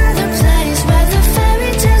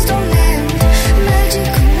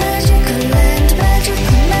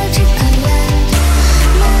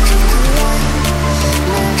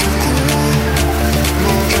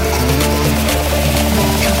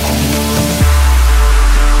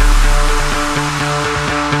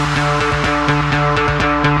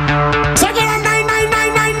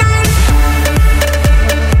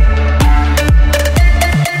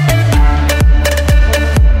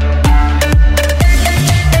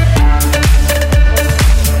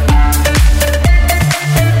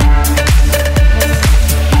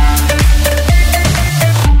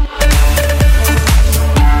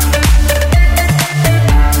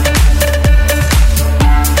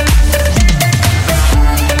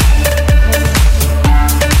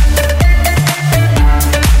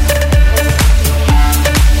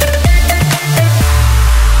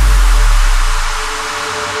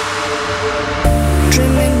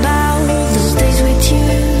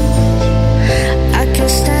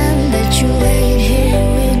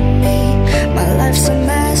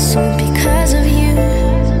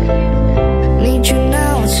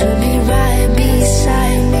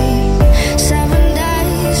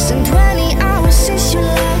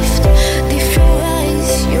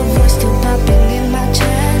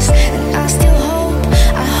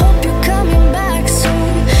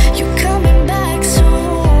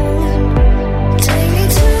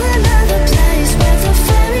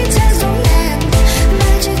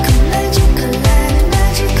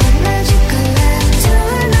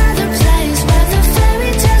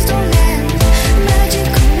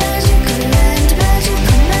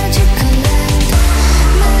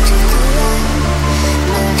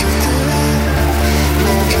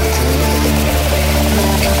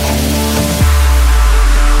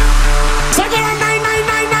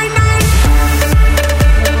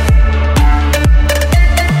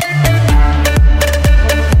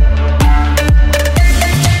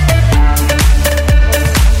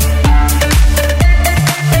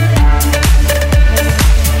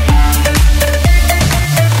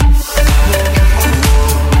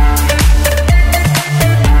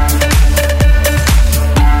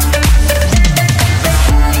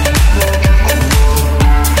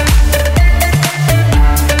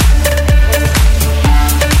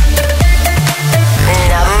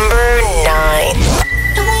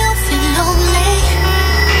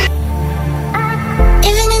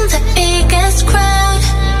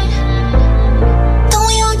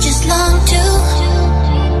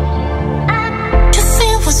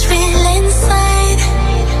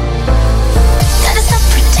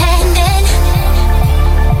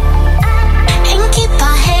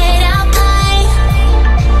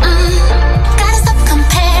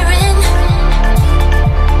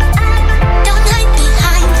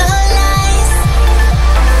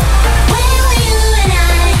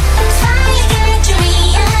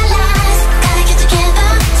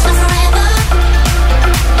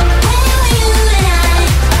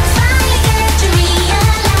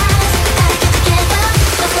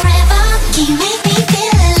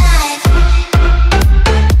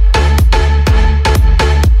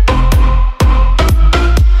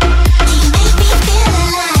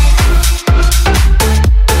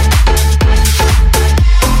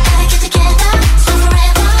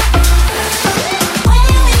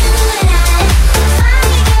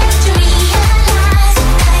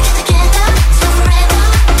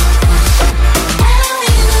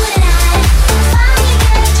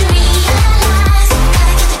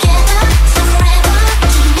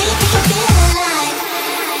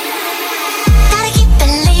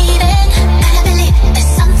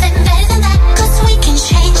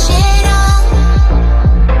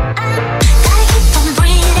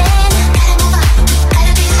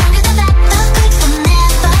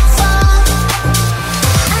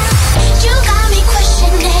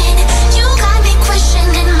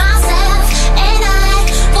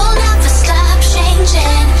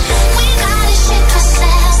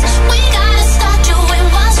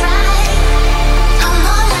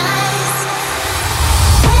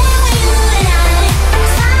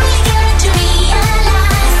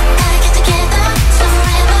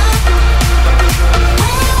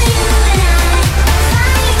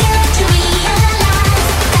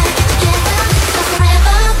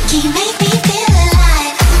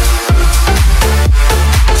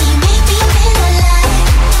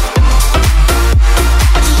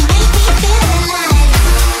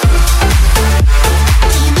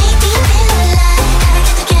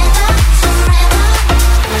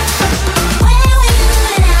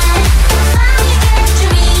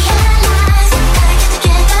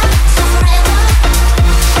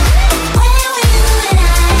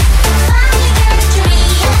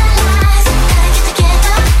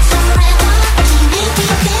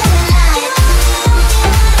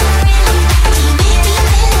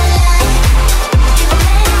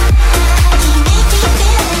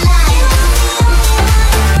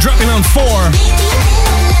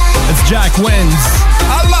 Jack wins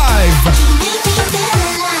Alive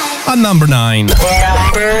at number 9. Number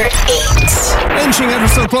 8. Inching ever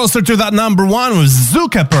so closer to that number 1 was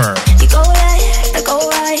Zookeeper. You go left, I go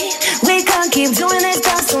right. We can't keep doing this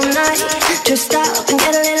dance all night. Just stop and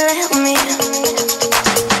get a little help me.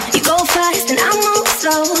 You go fast and I move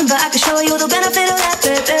slow, but I can show you the benefit of that,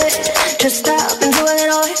 baby. Just stop and do a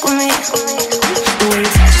little work with me. The way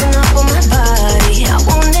you're touching up on my body, I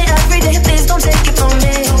want it every day. Please don't take it from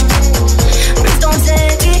me. Please don't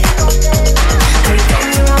take it. Girl, you got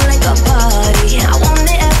me wrong like a party. I want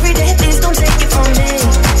it every day. Please don't take it from me.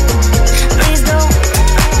 Please don't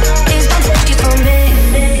take it from me.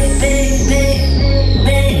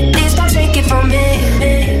 Please don't take it from me.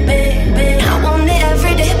 I want it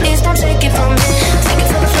every day. Please don't take it from me. Take it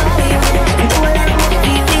to the floor, you and do it like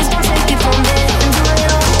me. Please don't take it from me. And do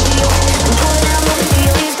it all for you and do it like me.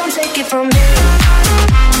 Please don't take it from me.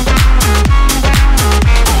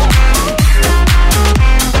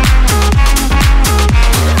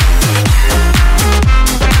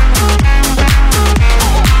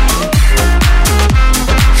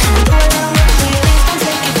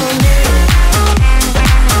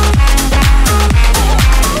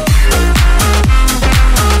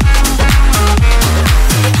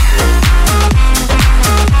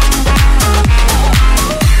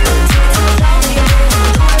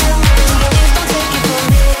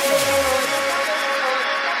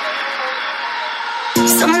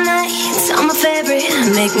 Summer nights are my favorite.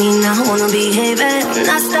 Make me not wanna behave and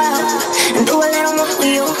not stop and do a little more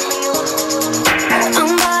with you.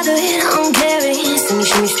 I'm bothered, I'm caring. See me,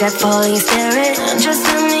 shimmy, strap, falling, staring. Just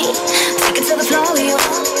let me take it to the floor with you.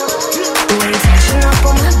 The way you're touching up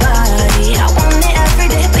on my body, I want it every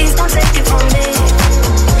day. Please don't take it from me.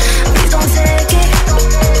 Please don't take it.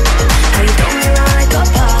 How you throw me around like a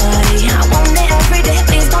party. I want it every day.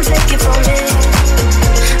 Please don't take it from me.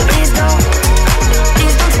 Please don't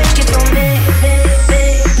take it from me.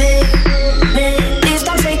 Please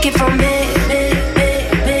don't take it from me.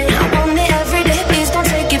 I want it every day. Please don't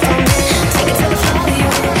take it from me. Take it to the floor, you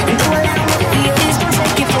and do it like me. Please don't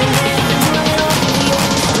take it from me. Do it all for you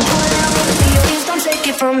and do it like me. Please don't take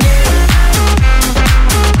it from me.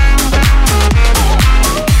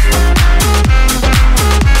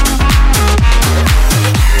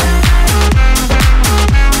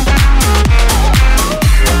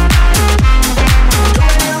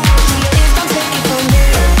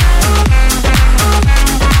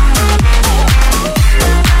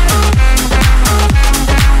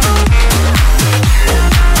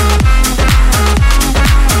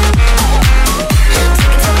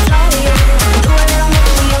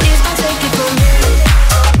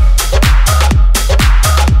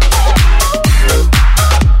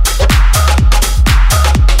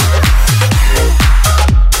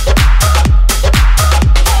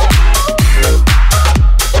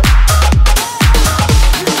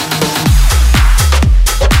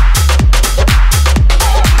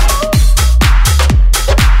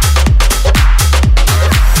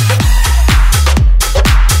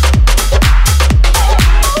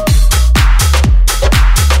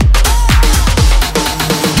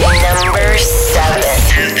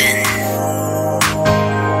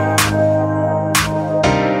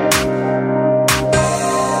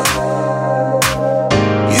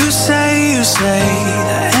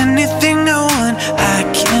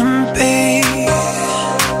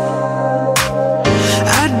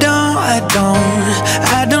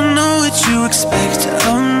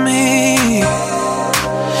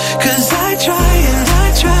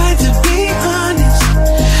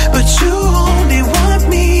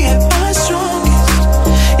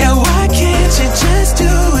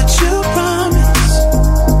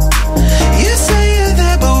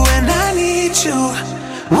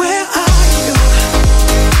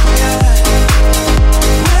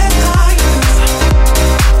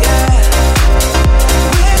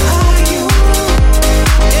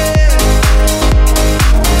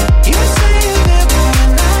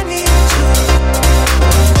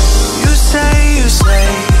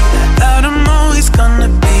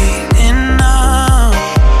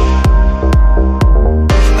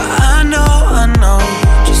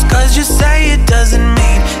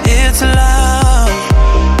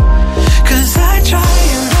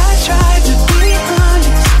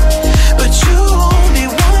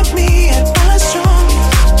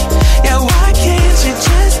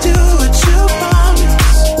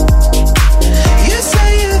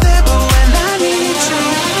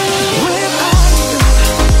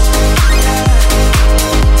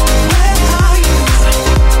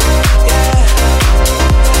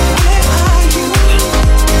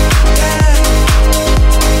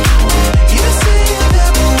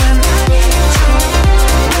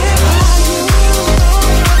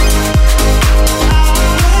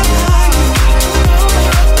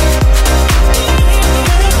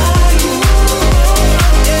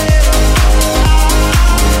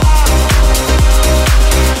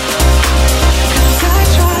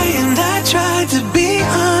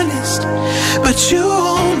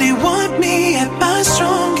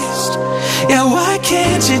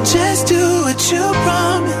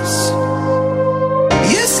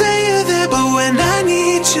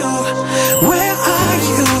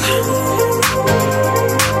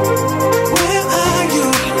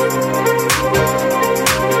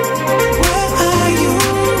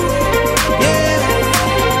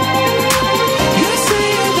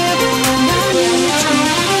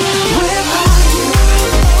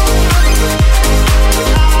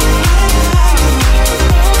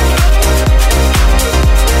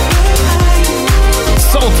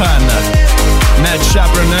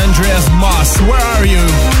 Andreas Moss, Where Are You?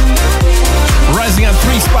 Rising up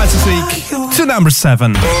 3 spots this week to number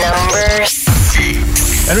 7. Number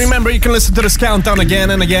 6. And remember, you can listen to this countdown again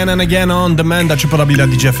and again and again on demand at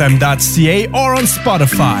www.djfm.ca or on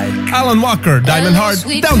Spotify. Alan Walker, Diamond Heart,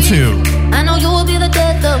 down 2. I know you will be the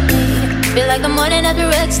death of me. Feel like the morning after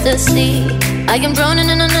ecstasy. I am drowning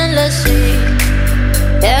in an endless sea.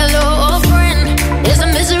 Hello, old friend. It's a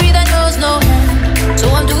misery that knows no end. So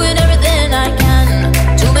I'm doing everything I can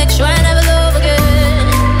to make sure I never love again.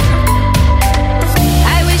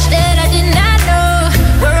 I wish that I did not know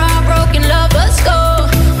where our broken lovers go.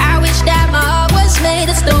 I wish that my heart was made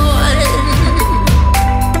of stone.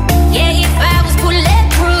 Yeah, if I was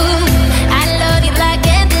bulletproof, I'd love you like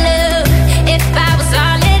a blue. If I was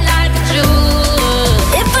solid like a Jew.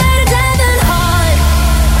 If I had a diamond heart,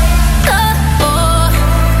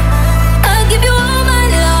 I'd give you all my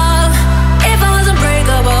love. If I was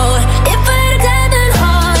unbreakable, if I had a diamond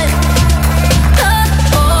heart,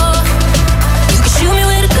 you could shoot me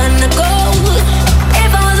with a gun to go.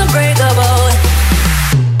 If I was unbreakable.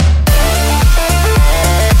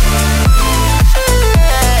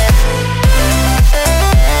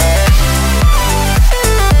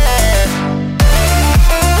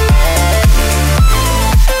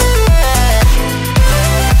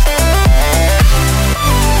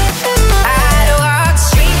 I'd walk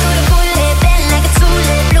straight through the bullet, bend like a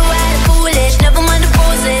tulip, blue-eyed and foolish. Never mind the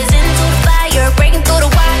roses, into the fire, breaking through the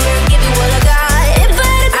wire, give you all I got. If I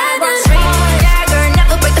had a diamond, straight through the dagger,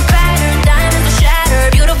 never break the pattern, diamonds are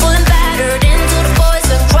shattered, beautiful and battered, into the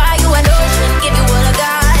poison, cry you an ocean, give you all I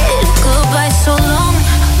got. Goodbye so long,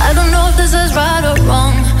 I don't know if this is right or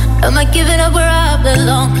wrong. Am I giving up where I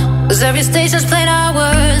belong? 'Cause every station's playing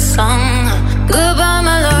our song. Goodbye,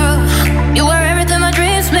 my love. You were everything my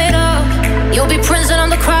dreams made of. You'll be Prince and I'm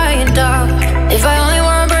the crying dog. If I only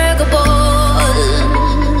were unbreakable.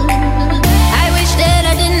 I wish that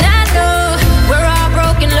I did not know where our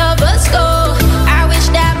broken lovers go. I wish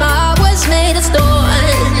that my heart was made of stone.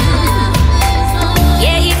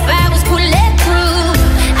 Yeah, if I was bulletproof,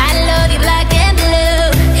 I'd love you black and blue.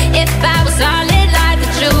 If I was solid like a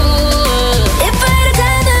Jew. If I had a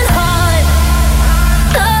diamond heart,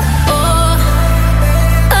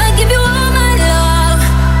 I'd give you all my love.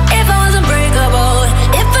 If I was unbreakable,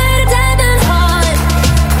 if I had a diamond heart,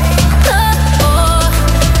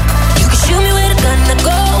 you could shoot me with a gun to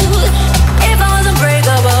go. If I was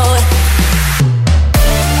unbreakable.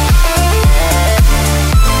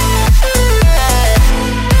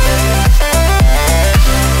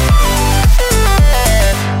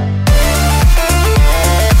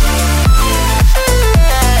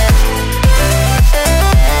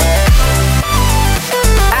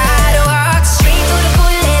 I'd walk straight through the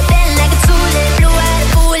bullet, bend like a tulip, blue-eyed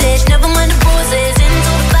and foolish. Never mind the roses,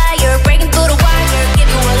 into the fire, breaking through the wire, give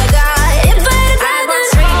you all I got. If I had a diamond,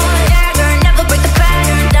 straight through the dagger, never break the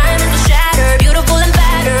pattern, diamonds are shattered, beautiful and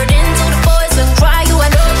battered, into the poison, cry you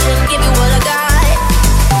an ocean, give you all I got.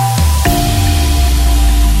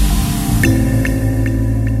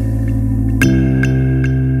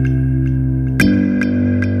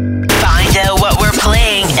 Find out what we're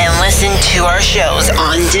playing and listen to our shows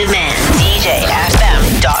on demand. DJFM.ca.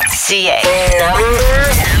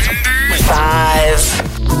 Number 5.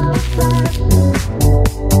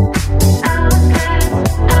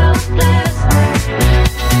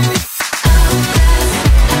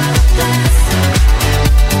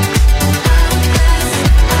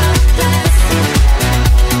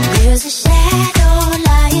 There's a shadow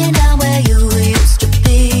lying down where you used to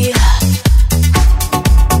be.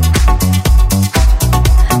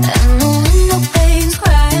 And the window panes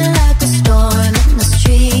crying like a storm in the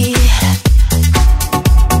street.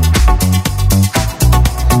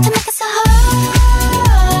 To make it so hard,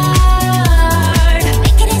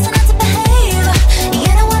 make it easy not to behave.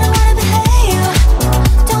 You don't wanna behave.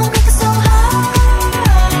 Don't make it so hard,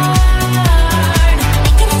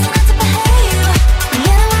 make it easy not to behave.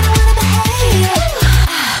 You don't wanna behave.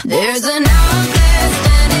 There's an hourglass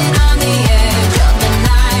standing on the edge of the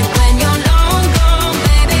night. When you're long gone,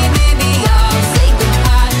 baby, maybe I'll say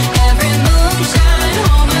goodbye. Every moonshine,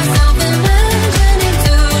 hold myself imagining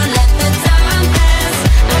to let the time pass.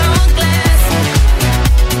 Hourglass,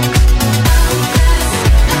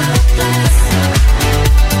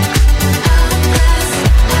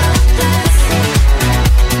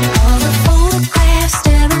 all the photographs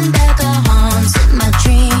staring back are haunts in my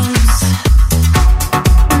dreams.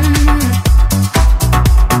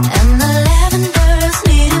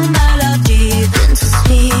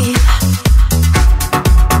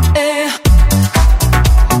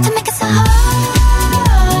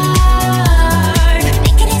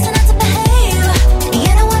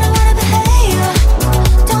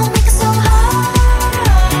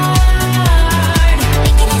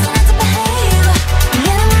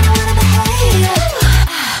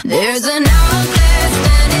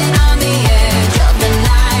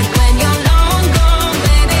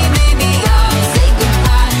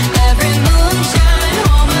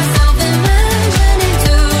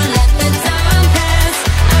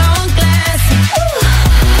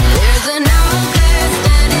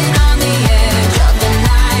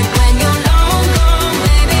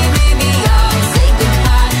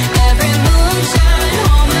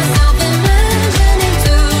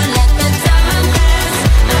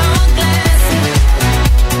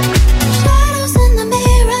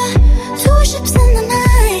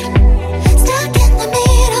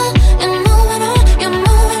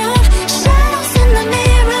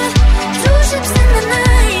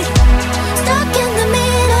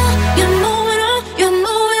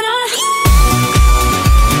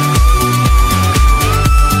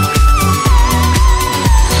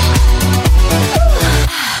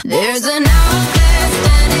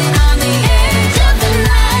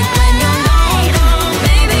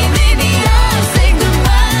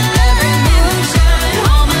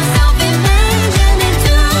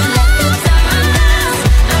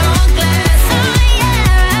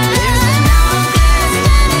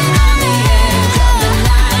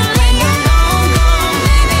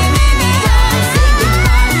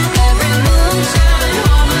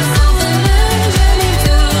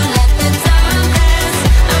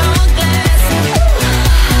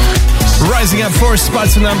 4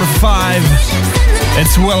 spots to number 5.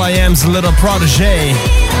 It's will.i.am's Little Protege.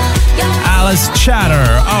 Alice Chatter,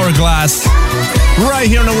 Hourglass. Right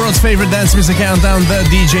here on the world's favorite dance music countdown, the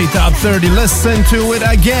DJ Top 30. Listen to it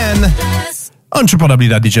again on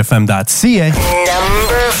www.djfm.ca.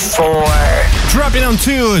 Number 4. Dropping on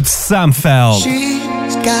 2, it's Sam Feld.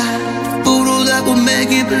 She's got voodoo that will make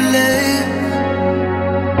you believe.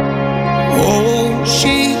 Oh,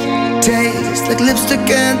 she tastes like lipstick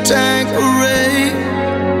and Tanqueray.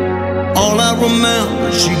 All I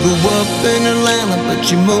remember, she grew up in Atlanta, but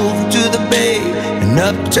she moved to the Bay. An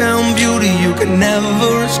uptown beauty you can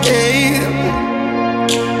never escape.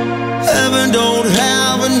 Heaven don't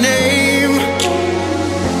have a name.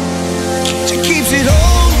 She keeps it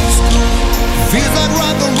old school. Feels like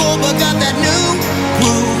rock and roll, but got that new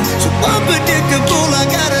groove. So unpredictable, I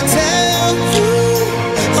gotta tell you,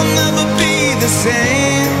 I'll never be the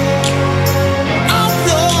same. Oh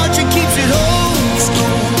Lord, she keeps it old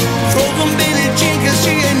school. Throw from Billie Jean, cause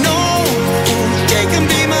she ain't no fool. She can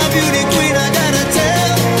be my beauty queen, I gotta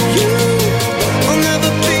tell you, I'll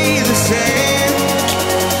never be the same.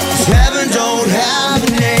 'Cause heaven don't have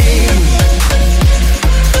a name.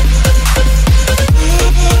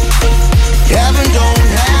 Heaven don't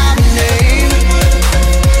have a name.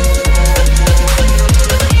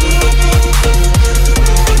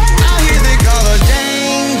 I hear they call her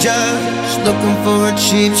danger. She's looking for a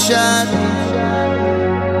cheap shot.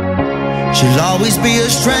 She'll always be a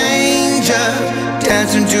stranger,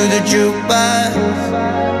 dancing to the jukebox.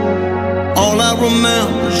 All I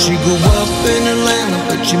remember, she grew up in Atlanta,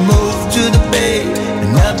 but she moved to the Bay.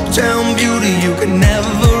 An uptown beauty you can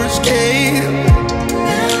never escape.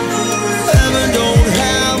 Heaven don't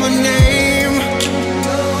have a name.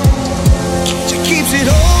 She keeps it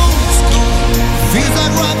old school. Feels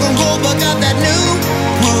like rock and roll, but got that new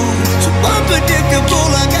groove. So unpredictable,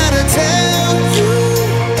 I gotta tell you,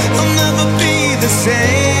 I'll never be the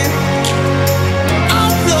same.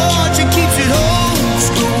 Oh Lord, she keeps it old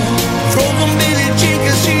school. Throw from Billie Jean,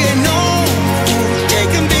 cause she ain't no fool. She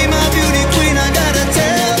can be my beauty queen, I gotta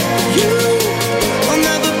tell you, I'll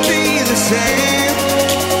never be the same.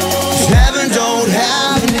 'Cause heaven don't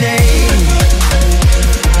have a name.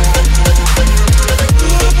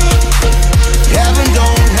 Heaven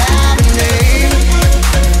don't have a name.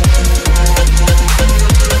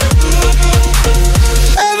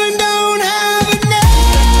 Heaven don't have a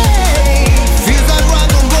name.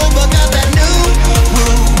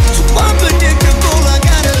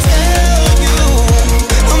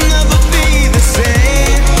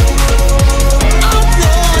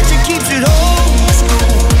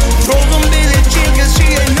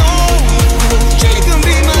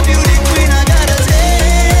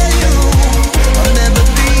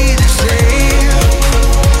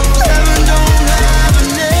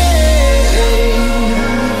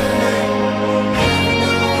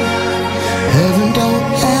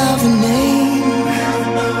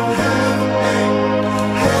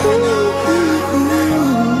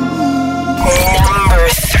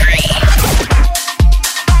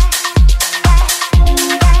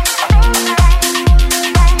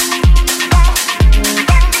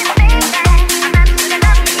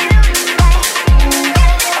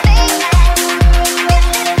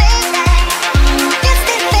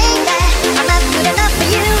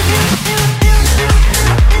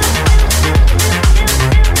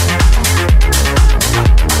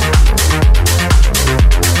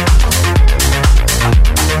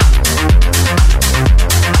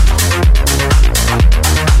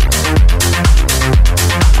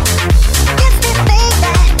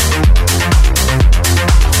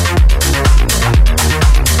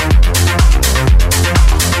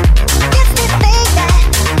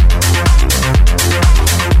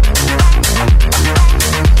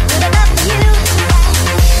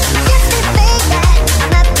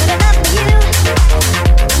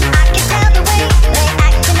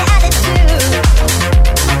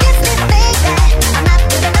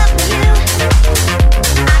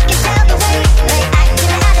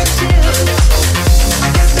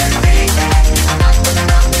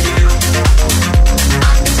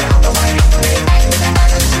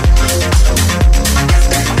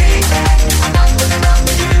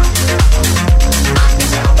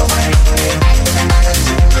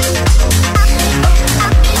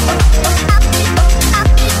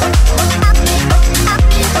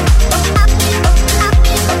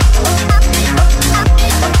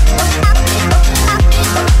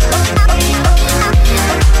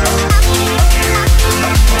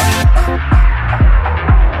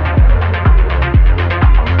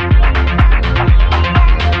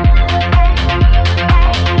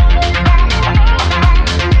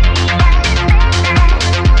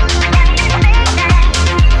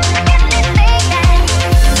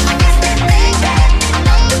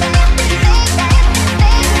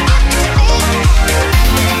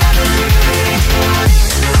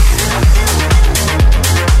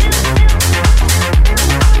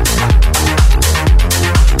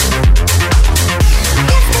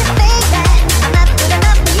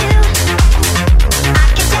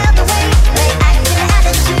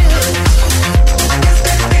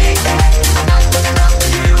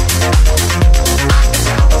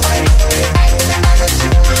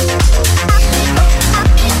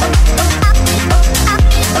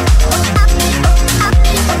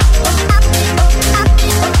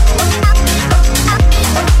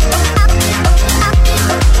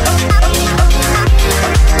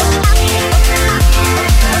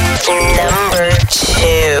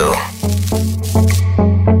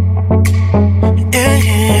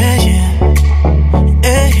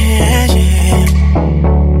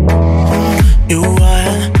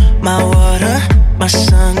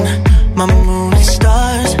 like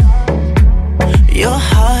stars. Your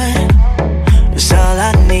heart is all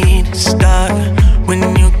I need to start. When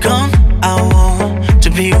you're gone, I want to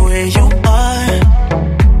be where you are,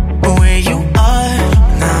 where you are.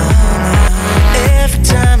 Every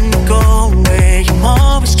time you go away, I'm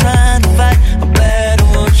always trying to fight. I'm bad, I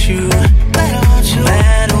want you, bad, I want you,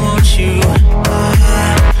 bad, I want you.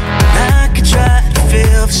 I could try to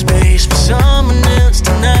fill the space for someone else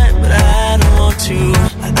tonight, but I don't want to.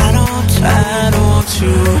 I don't want to. I don't want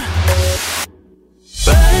to.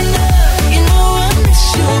 Right now, you know I miss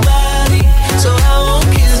your body, so I won't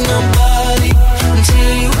kiss nobody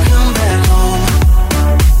until you come back home.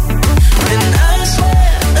 And I swear,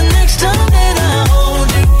 the next time that I hold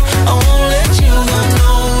you, I won't let you go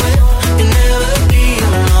nowhere. You'll never be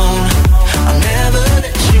alone. I'll never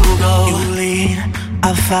let you go. You lead, I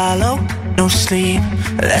follow, no sleep.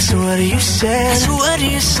 That's what you said. That's what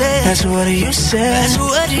you said. That's what you said. That's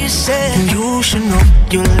what you said. And you should know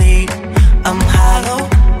you lead. I'm hollow.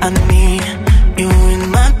 I need you in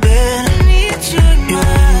my bed. I need you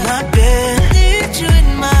in my bed. I need you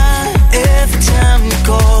in my. Every time you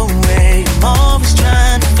go away, I'm always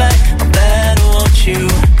trying to fight. I'm bad, I want you.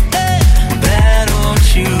 I'm bad, I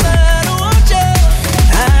want you. Bad, I want you.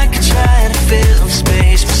 I could try to fill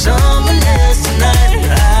space for someone else tonight,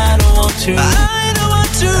 but I don't want to. I don't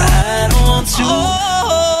want to. I don't want to.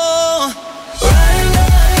 Oh, right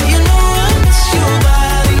now, you know I miss your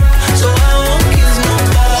body, so I won't kiss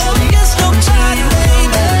nobody. Kiss nobody,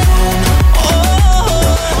 baby.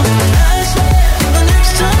 Oh, and I swear, the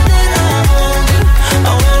next time that I hold you,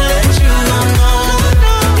 I won't let you go. No,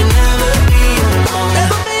 you'll never be alone.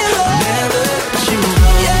 Never be alone. I'll never let you go.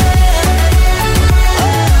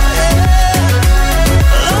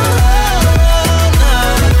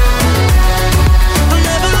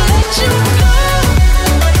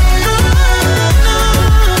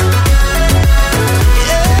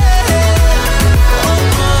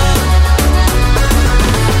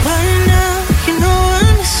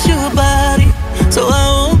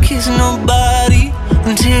 Nobody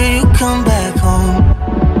until you come back home.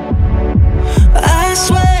 I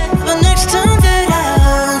swear, the next time that I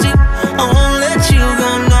hold you, I won't let you go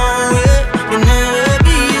nowhere. You'll never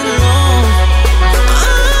be alone.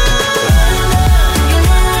 You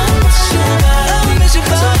know I miss your body. I miss your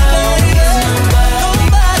body.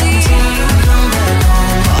 Nobody until you come back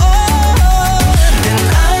home. Oh, and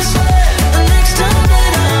I swear, the next time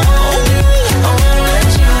that I hold you, I won't let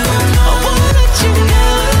you go. No, I won't let you go.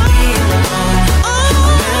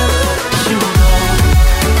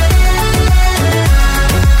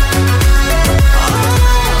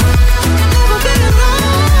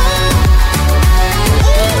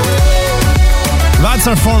 That's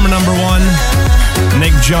our former number one,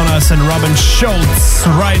 Nick Jonas and Robin Schulz.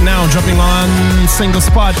 Right now, jumping on single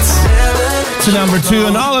spots to number 2.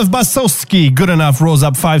 And Olive Basowski, Good Enough, rose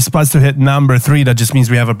up 5 spots to hit number 3. That just means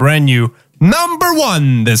we have a brand new number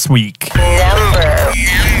 1 this week. Number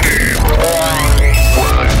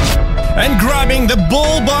 1. And grabbing the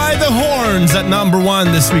bull by the horns at number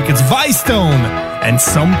 1 this week, it's Vicetone and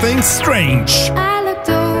Something Strange. I looked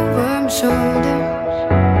over my shoulder,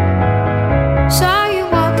 saw you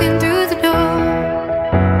walking through the door,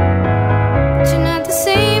 but you're not the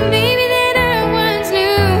same baby that I once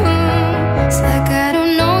knew. It's like I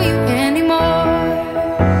don't know you anymore.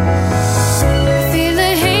 I feel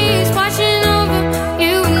the haze washing over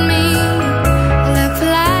you and me. I look for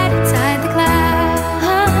light inside the clouds.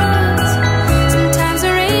 Sometimes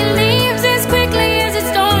the rain leaves as quickly as it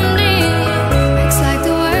stormed in. Looks like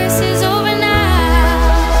the worst is over now.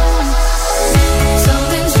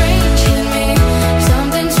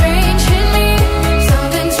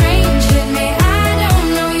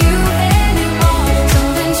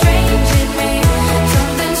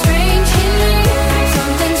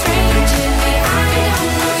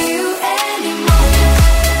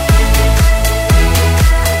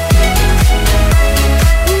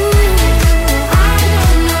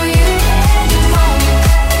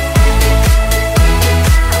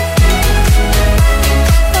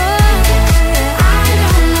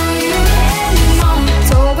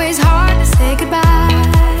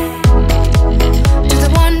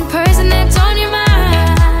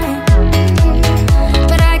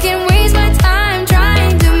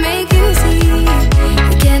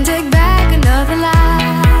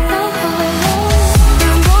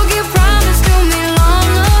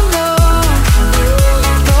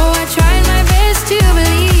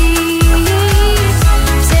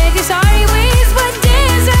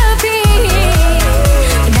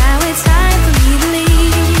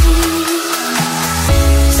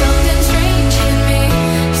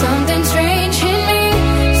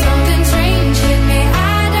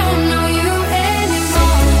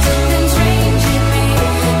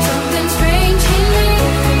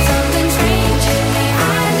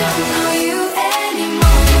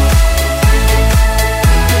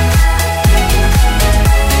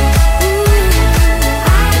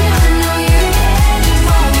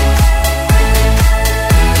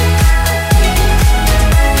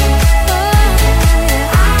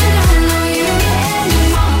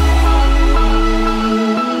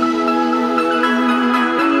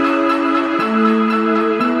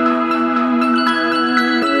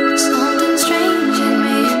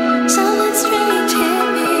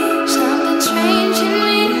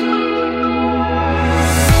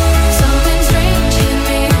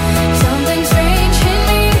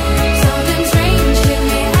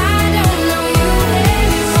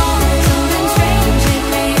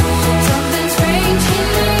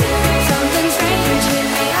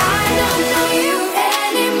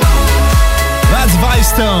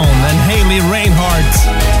 Molly Stone and Haley Reinhardt.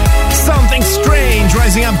 Something Strange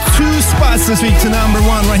rising up 2 spots this week to number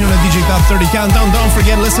 1 right here on the DJ Top 30 Countdown. Don't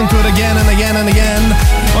forget, listen to it again and again and again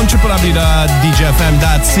on www.djfm.ca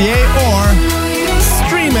or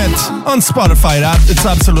stream it on Spotify app. It's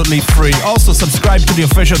absolutely free. Also, subscribe to the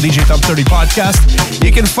official DJ Top 30 podcast.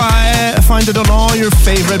 You can find it on all your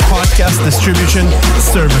favorite podcast distribution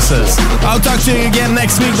services. I'll talk to you again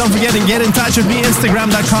next week. Don't forget to get in touch with me.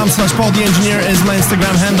 Instagram.com/Paul the Engineer is my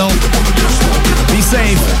Instagram handle. Be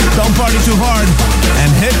safe, don't party too hard,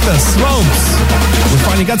 and hit the slopes. We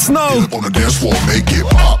finally got snow. On the dance floor, make it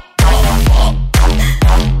pop.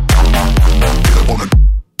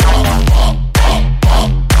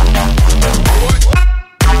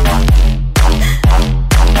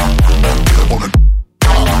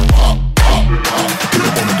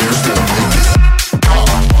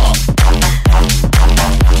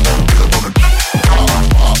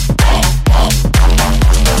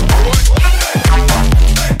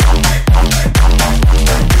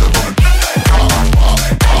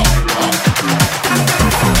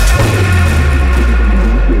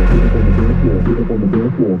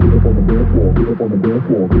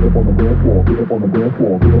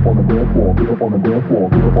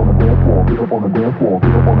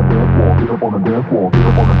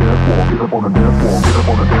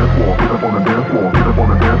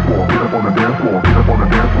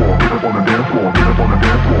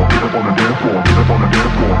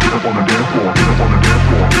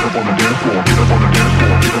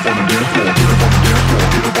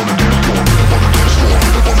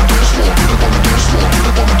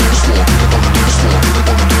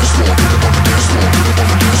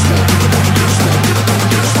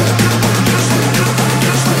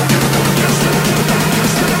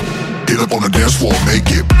 Get up on the dance floor,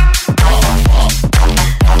 make it